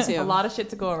them too. A lot of shit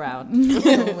to go around.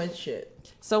 so much shit.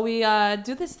 So we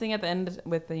do this thing at the end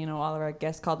with all of our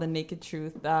guests called the naked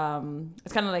truth. It's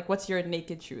kind of like, what's your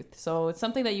naked truth? So it's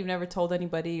something that you've never told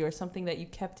anybody or something that you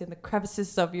kept in the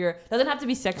crevices of your. Doesn't have to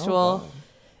be sexual.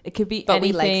 It could be anything.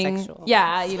 We like sexual.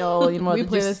 Yeah, we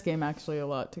play this game actually a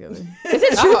lot together. Is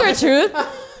it truth or truth?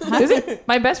 Is it?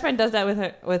 My best friend does that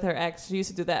with her ex. She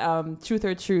used to do that truth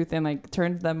or truth and like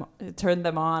turn them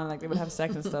on, like they would have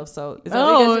sex and stuff. So is that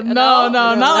no,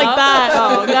 not like that.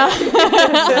 Oh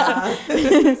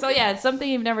no. So yeah, it's something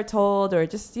you've never told, or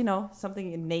just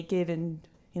something naked and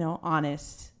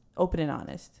honest, open and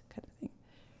honest kind of thing.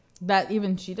 That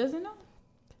even she doesn't know.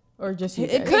 Or just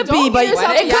it could be, but you're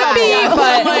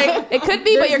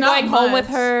going home with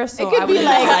her, so it could be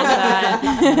like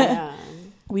that.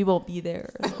 We won't be there.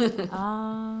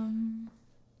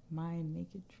 My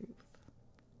naked truth.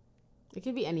 It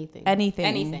could be anything.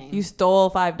 Anything. You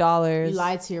stole $5. You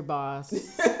lied to your boss.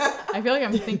 I feel like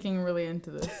I'm thinking really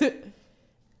into this. Could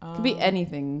be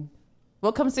anything.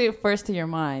 What comes first to your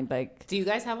mind? Like, do you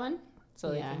guys have one?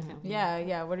 So yeah.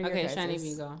 What are your guys'? Shani,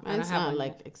 you go. Mine's not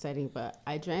like exciting, but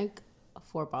I drank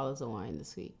 4 bottles of wine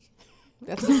this week.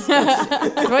 That's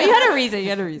well, you had a reason.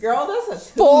 Girl, that's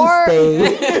a 4.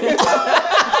 Tuesday.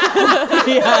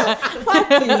 What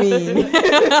do you mean?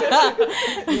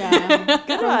 Yeah.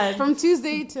 Good one. From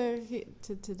Tuesday to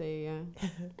today, yeah.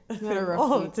 I had a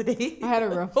rough week. Today. I had a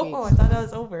rough week. Oh, I thought that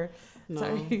was over. No,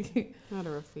 Sorry. I had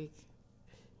a rough week.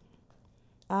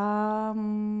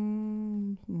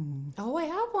 Oh, I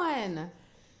have one.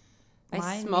 I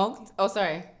Mine? smoked. Oh,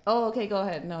 sorry. Oh, okay, go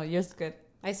ahead. No, yours good.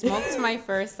 I smoked my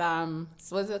first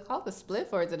was it called the spliff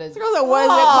or is it a? What is it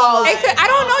called? I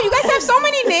don't know. You guys have so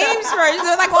many names for it.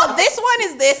 They're like, well, this one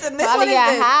is this and this one is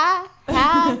this.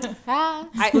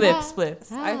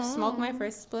 Spliff. I smoked my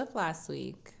first spliff last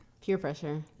week. Peer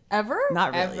pressure. Ever?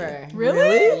 Not really. Ever.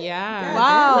 Really? Yeah.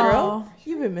 Wow.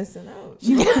 You've been missing out.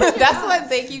 That's what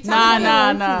they keep telling me.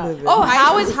 Nah. Oh,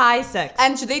 how is high sex?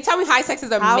 And they tell me high sex is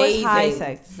How is amazing. high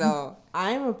sex? So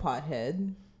I'm a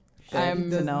pothead. I'm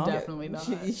No. definitely not.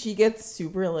 She gets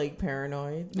super like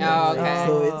paranoid. Oh, okay.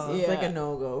 So it's Yeah. like a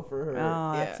no-go for her.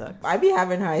 Oh, that sucks. I be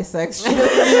having high sex. So your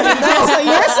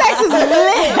sex is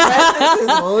lit. My sex is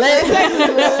lit.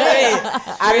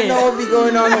 I don't know what be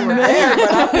going on over there, but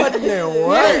I'm putting in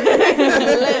work.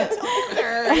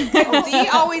 D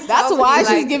always That's tells why me, she's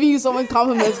like, giving you so many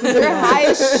compliments because you're high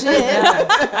as shit.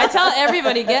 I tell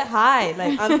everybody, get high.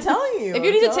 Like, I'm telling you. if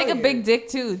you need to take a big dick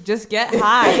too, just get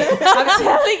high. I'm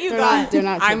telling you guys. They're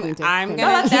not I'm taking gonna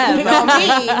not them.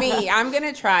 no, me. I'm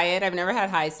gonna try it. I've never had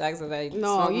high sex. As I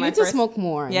No, smoked you my need to first- smoke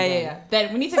more. Yeah.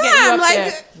 Then we need to get you Fam, up like-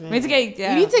 there. We need to get.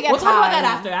 Yeah. You need to get We'll talk about high. that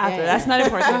after. Yeah. That's not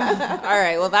important. All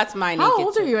right. Well, that's my naked. How old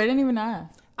are truth. you? I didn't even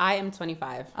ask. I am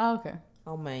 25. Oh, okay.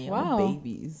 Oh man, y'all Wow.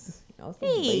 babies. Y'all some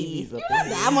babies up in here.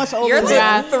 That much older. You're than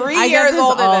like that. 3 I get years this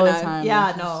older all than the us. time.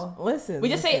 Yeah, no. Listen. We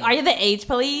just say, listen. "Are you the age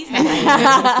police?"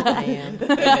 I am.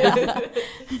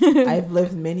 I've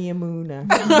lived many a moon now.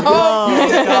 Oh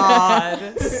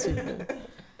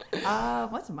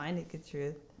God. What's my naked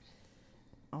truth?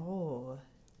 Oh,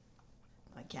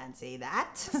 I can't say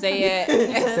that. Say it.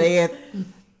 Say it.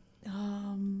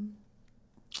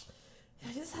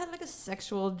 I just had like a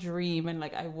sexual dream, and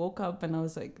like I woke up and I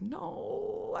was like,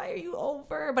 "No, why are you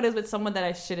over?" But it was with someone that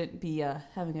I shouldn't be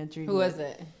having a dream. Who with. was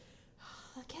it?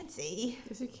 I can't say.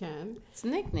 Yes, you can. It's a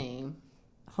nickname.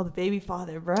 Oh, the baby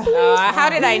father, bro. How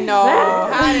did I know?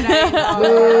 How did I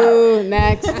know? Ooh,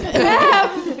 next.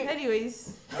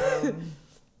 Anyways,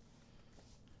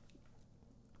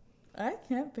 I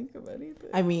can't think of anything.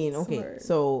 I mean, okay, Sorry.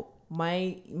 so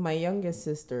my youngest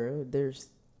sister, there's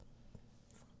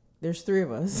 3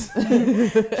 of us.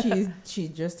 she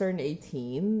just turned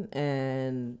 18,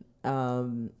 and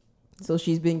so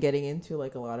she's been getting into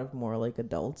like a lot of more like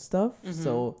adult stuff.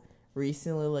 So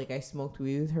recently, like I smoked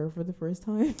weed with her for the first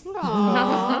time.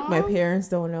 Aww. My parents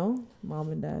don't know, mom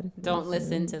and dad. Don't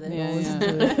listen to this. Yeah, Listen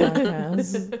to this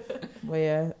podcast. But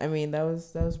yeah, I mean that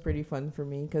was pretty fun for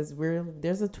me because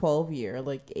there's a 12-year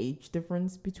like age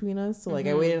difference between us. So like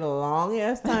I waited a long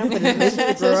ass time for this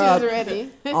bitch to So grow she up. was ready.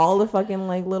 All the fucking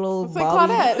like little It's like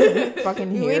Bobby Claudette.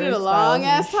 fucking You hairstyles waited a long and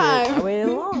ass shit. time. I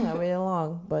waited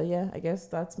long. But yeah, I guess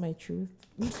that's my truth.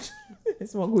 I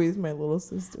smoke weed with my little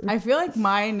sister. I feel like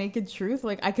my naked truth,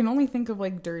 like I can only think of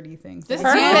like dirty things. just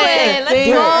Like, do it. Let's Do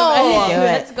it. go. Do it.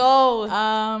 Let's go.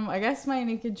 I guess my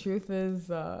naked truth is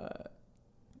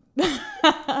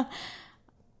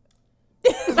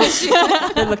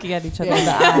They're looking at each other in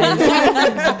the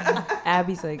eyes.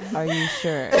 Abby's like, "Are you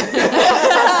sure?" do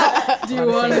you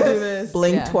want to do this?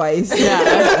 Blink Yeah. twice.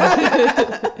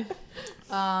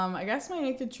 I guess my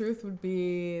naked truth would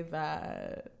be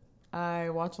that I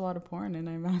watch a lot of porn and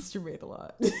I masturbate a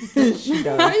lot. She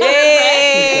does.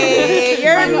 Hey,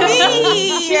 you're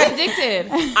me. She's addicted.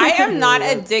 I am not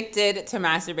addicted to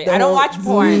masturbate. I don't watch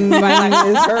porn. But But like,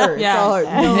 it's her. Yeah. It's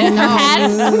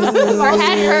all her. Her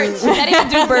head hurts. She can't even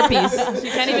do burpees. She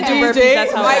can't even do burpees. DJ,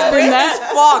 That's how my it wrist is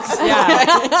fucked.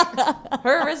 Yeah.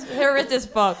 Her wrist is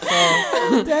fucked. So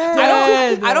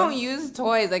I don't use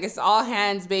toys. Like it's all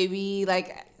hands, baby.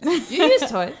 Like you use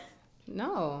toys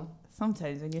no.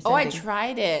 sometimes when you're. Oh, I sending-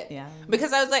 tried it. Yeah.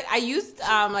 Because I was like, I used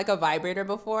like a vibrator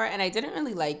before, and I didn't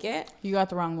really like it. You got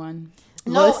the wrong one.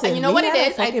 No, Listen, and you know we what it had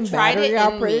a is? I fucking tried it battery in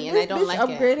operated. me, and I This don't bitch like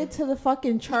upgraded to the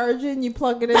fucking charging. You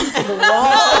plug it into the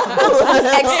wall.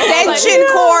 Extension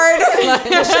cord.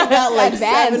 She got like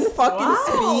Advanced. 7 fucking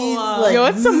speeds. Like, Yo,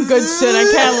 it's some good shit.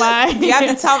 I can't lie. You have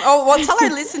to tell. Oh, well, tell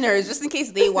our listeners just in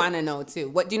case they want to know too.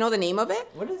 What do you know the name of it?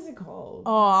 what is it called?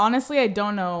 Oh, honestly, I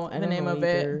don't know I the don't name know of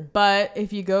either. it. But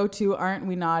if you go to Aren't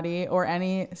We Naughty or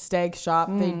any stag shop,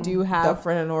 they do have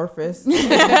Dufferin and Orphis.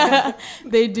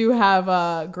 they do have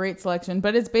a great selection.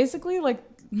 But it's basically like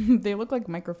They look like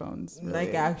microphones. Really.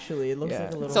 Like actually, it looks Yeah.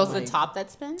 like a little. So it's the mic. top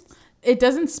that spins? It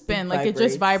doesn't spin, It like it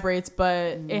just vibrates.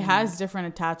 vibrates, but it has different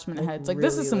attachment heads. Like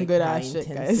this is really, some like, good high ass shit,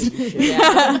 guys. intensity shit.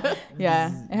 Yeah.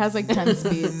 Yeah, it has like 10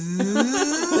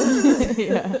 speeds.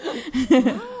 Yeah.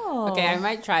 Okay, I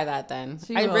might try that then.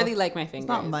 She I will. really like my fingers.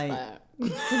 not mine. but-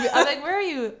 I'm like, where are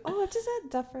you? Oh, just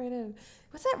at Duff right in.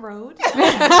 What's that road?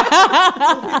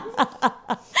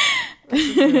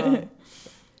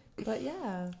 But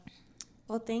yeah.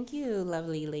 Well, thank you,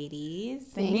 lovely ladies.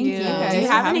 Thank you. Do guys you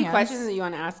for have any having us. questions that you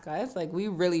want to ask us? Like, we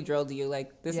really drilled you.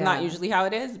 Like, this is not Yeah. usually how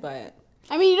it is, but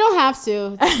I mean, you don't have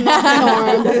to. It's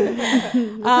not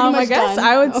the norm. I much guess done.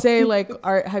 I would say like,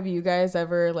 have you guys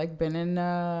ever like been in?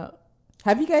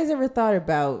 Have you guys ever thought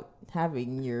about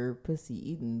having your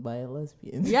pussy eaten by a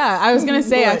lesbian? Yeah, I was gonna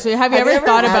say But actually, have you ever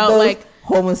thought had about those like?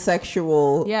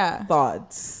 homosexual Yeah.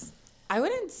 thoughts? I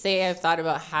wouldn't say I've thought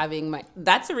about having my.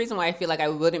 That's the reason why I feel like I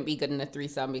wouldn't be good in a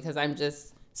threesome because I'm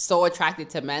just so attracted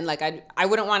to men. Like I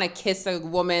wouldn't want to kiss a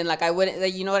woman. Like I wouldn't.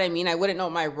 Like, you know what I mean? I wouldn't know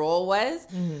what my role was.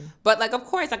 But like, of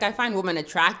course, like I find women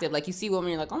attractive. Like you see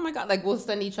women, you're like, oh my god. Like we'll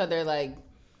send each other like.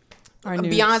 Our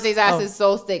nudes. Beyonce's ass Oh. is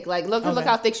so thick. Like, look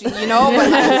how thick she, you know? But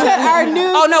like, Our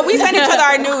nudes. oh no, we send each other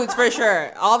our nudes for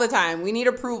sure, all the time. We need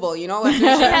approval, you know? Like, She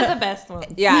had the best one.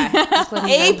 yeah,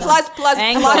 A plus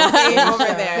Angle.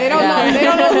 over there. They don't know. They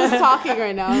don't know who's talking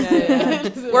right now.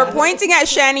 We're pointing at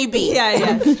Shani B.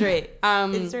 Yeah, straight.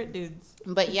 Insert dudes.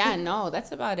 But yeah, no,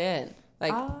 that's about it.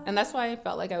 Like, and that's why I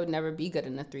felt like I would never be good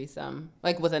in a threesome,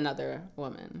 like with another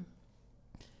woman.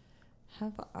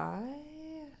 Have I?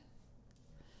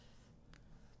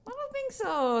 I don't think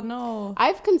so. No.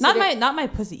 I've considered. Not my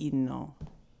pussy eating. No.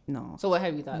 So what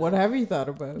have you thought? What have you thought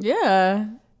about? Yeah.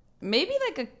 Maybe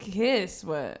like a kiss,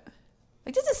 but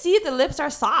like just to see if the lips are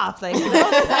soft. Like you know,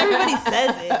 everybody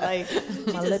says it. Like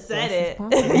she My just lip said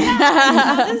gloss is it. popping.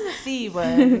 Yeah, just to see, but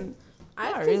I've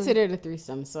Not really. considered a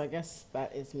threesome, so I guess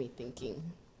that is me thinking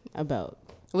about.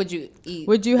 Would you eat?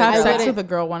 Would you have I sex wouldn't- with a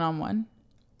girl one-on-one?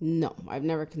 No, I've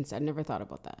never considered. Never thought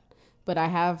about that. But I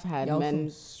have had Y'all men. some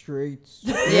straights.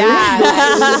 Yeah,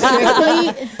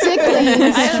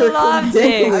 Tickling. I love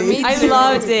dick. Me I too.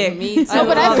 love dick. Me too. No,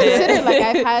 but I've love it. considered, like,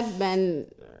 I've had men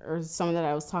or someone that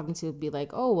I was talking to be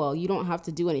like, oh, well, you don't have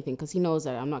to do anything because he knows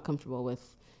that I'm not comfortable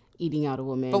with eating out a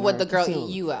woman. But would or the girl consuming.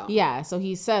 eat you out? Yeah, so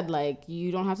he said, like,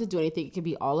 you don't have to do anything. It could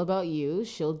be all about you.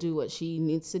 She'll do what she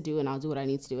needs to do, and I'll do what I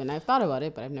need to do. And I've thought about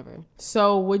it, but I've never.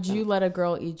 So would you let a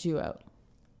girl eat you out?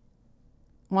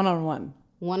 One-on-one.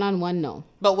 One-on-one, no.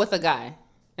 But with a guy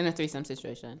in a threesome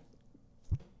situation.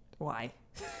 Why?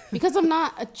 Because I'm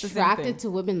not thing. attracted to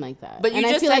women like that. But you And I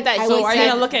just feel said like that- I so would Are you say-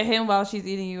 gonna look at him while she's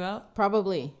eating you out?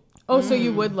 Probably. Oh, so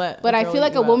you would let? But I girl feel eat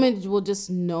like you a out. woman will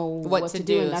just know What what to to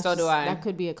do, do. And that's so do just- I. That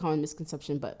could be a common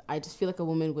misconception, but I just feel like a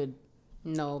woman would.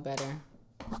 No better.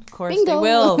 Of course Bingo. they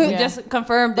will. We Yeah. just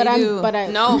confirmed But they do.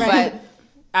 No, right. but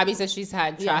Abby says she's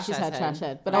had trash. Yeah, she's ass had trash head.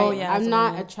 head. But Oh, yeah, I'm that's a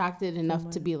not woman. attracted enough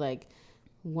to be like,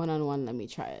 one-on-one, let me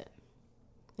try it.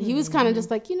 He was kind of just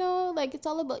like, like, it's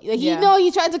all about you. Like, Yeah. he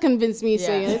tried to convince me,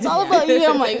 so Yeah. it's all about you.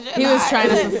 I'm like, He was trying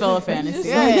to fulfill a fantasy.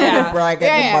 Yeah. Brag Yeah,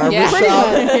 at the yeah.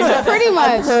 barbershop. Pretty I've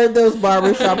much. heard those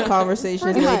barbershop conversations.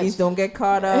 Pretty much. Ladies, don't get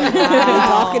caught up. They're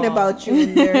talking about you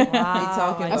in there. They're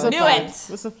talking That's about a Knew fact. it.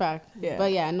 That's a fact. Yeah.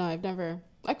 But yeah, no, I've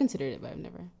considered it, but I've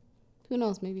never. Who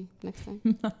knows? Maybe next time.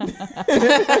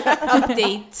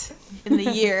 Update in the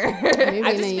year. Maybe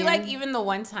I in just a feel year. like even the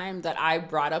one time that I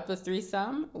brought up a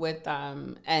threesome with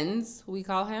Enz, we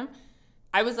call him,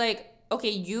 I was like, okay,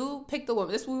 you pick the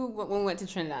woman. This was when we went to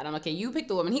Trinidad. I'm like, okay, you pick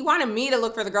the woman. He wanted me to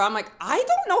look for the girl. I'm like, I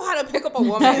don't know how to pick up a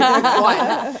woman. Like,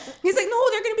 what? He's like, no,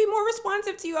 they're going to be more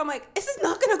responsive to you. I'm like, this is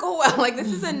not going to go well. Like,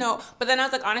 this is a no. But then I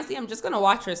was like, honestly, I'm just going to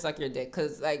watch her suck your dick.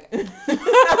 Because, like, I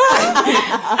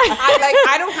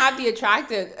don't have the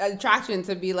attraction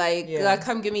to be like,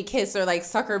 come give me a kiss or like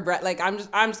suck her breath. Like, I'm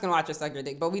just going to watch her suck your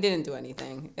dick. But we didn't do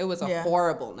anything. It was a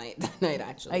horrible night that night,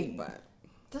 actually. But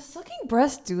Does sucking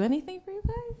breast do anything for you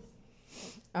guys?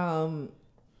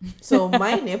 So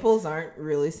my nipples aren't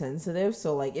really sensitive.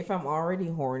 So like if I'm already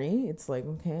horny, it's like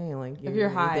okay, like If you're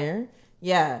high. there.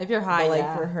 Yeah. If you're high, but like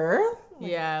yeah. for her,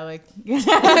 Yeah, like you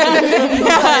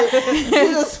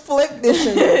just flick this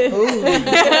shit. Ooh.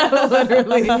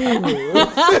 literally.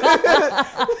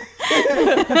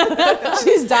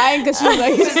 she's dying because she's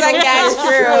like, it's like, yeah, it's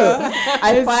true.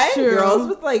 I It's find true. girls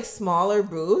with like smaller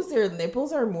boobs, their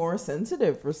nipples are more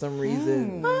sensitive for some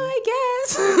reason. I guess.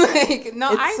 Like,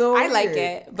 no, It's so I like weird.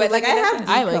 it. But like like, I it have doesn't-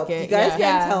 D I like cups. it, You guys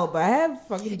yeah. can't tell, but I have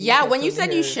fucking D yeah, when cups you over said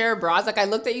you here. share bras, like I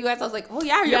looked at you guys, I was like, oh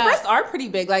yeah, your Yeah. breasts are pretty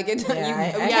big. Like it,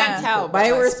 Yeah, we I can't tell. But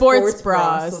I like, wear Sports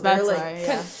bras. so they're That's like why.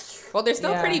 Yeah. Well, they're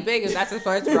still pretty big if that's a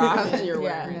sports bra that you're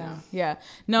wearing. Yeah.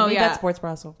 No, I need that sports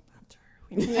bra. So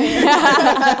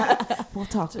We'll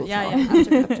talk.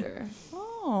 after.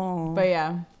 Oh, but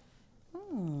yeah.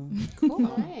 Cool.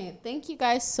 All right. Thank you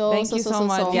guys so Thank you so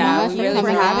much. Yeah, much we really for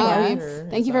coming appreciate out. it. Sure.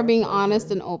 Thank you for being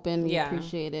honest and open. We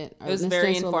appreciate it. It was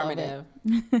very informative.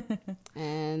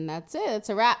 And that's it. It's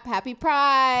a wrap. Happy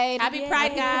Pride. Happy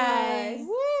Pride, guys.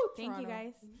 Woo! Thank you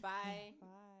guys. Bye.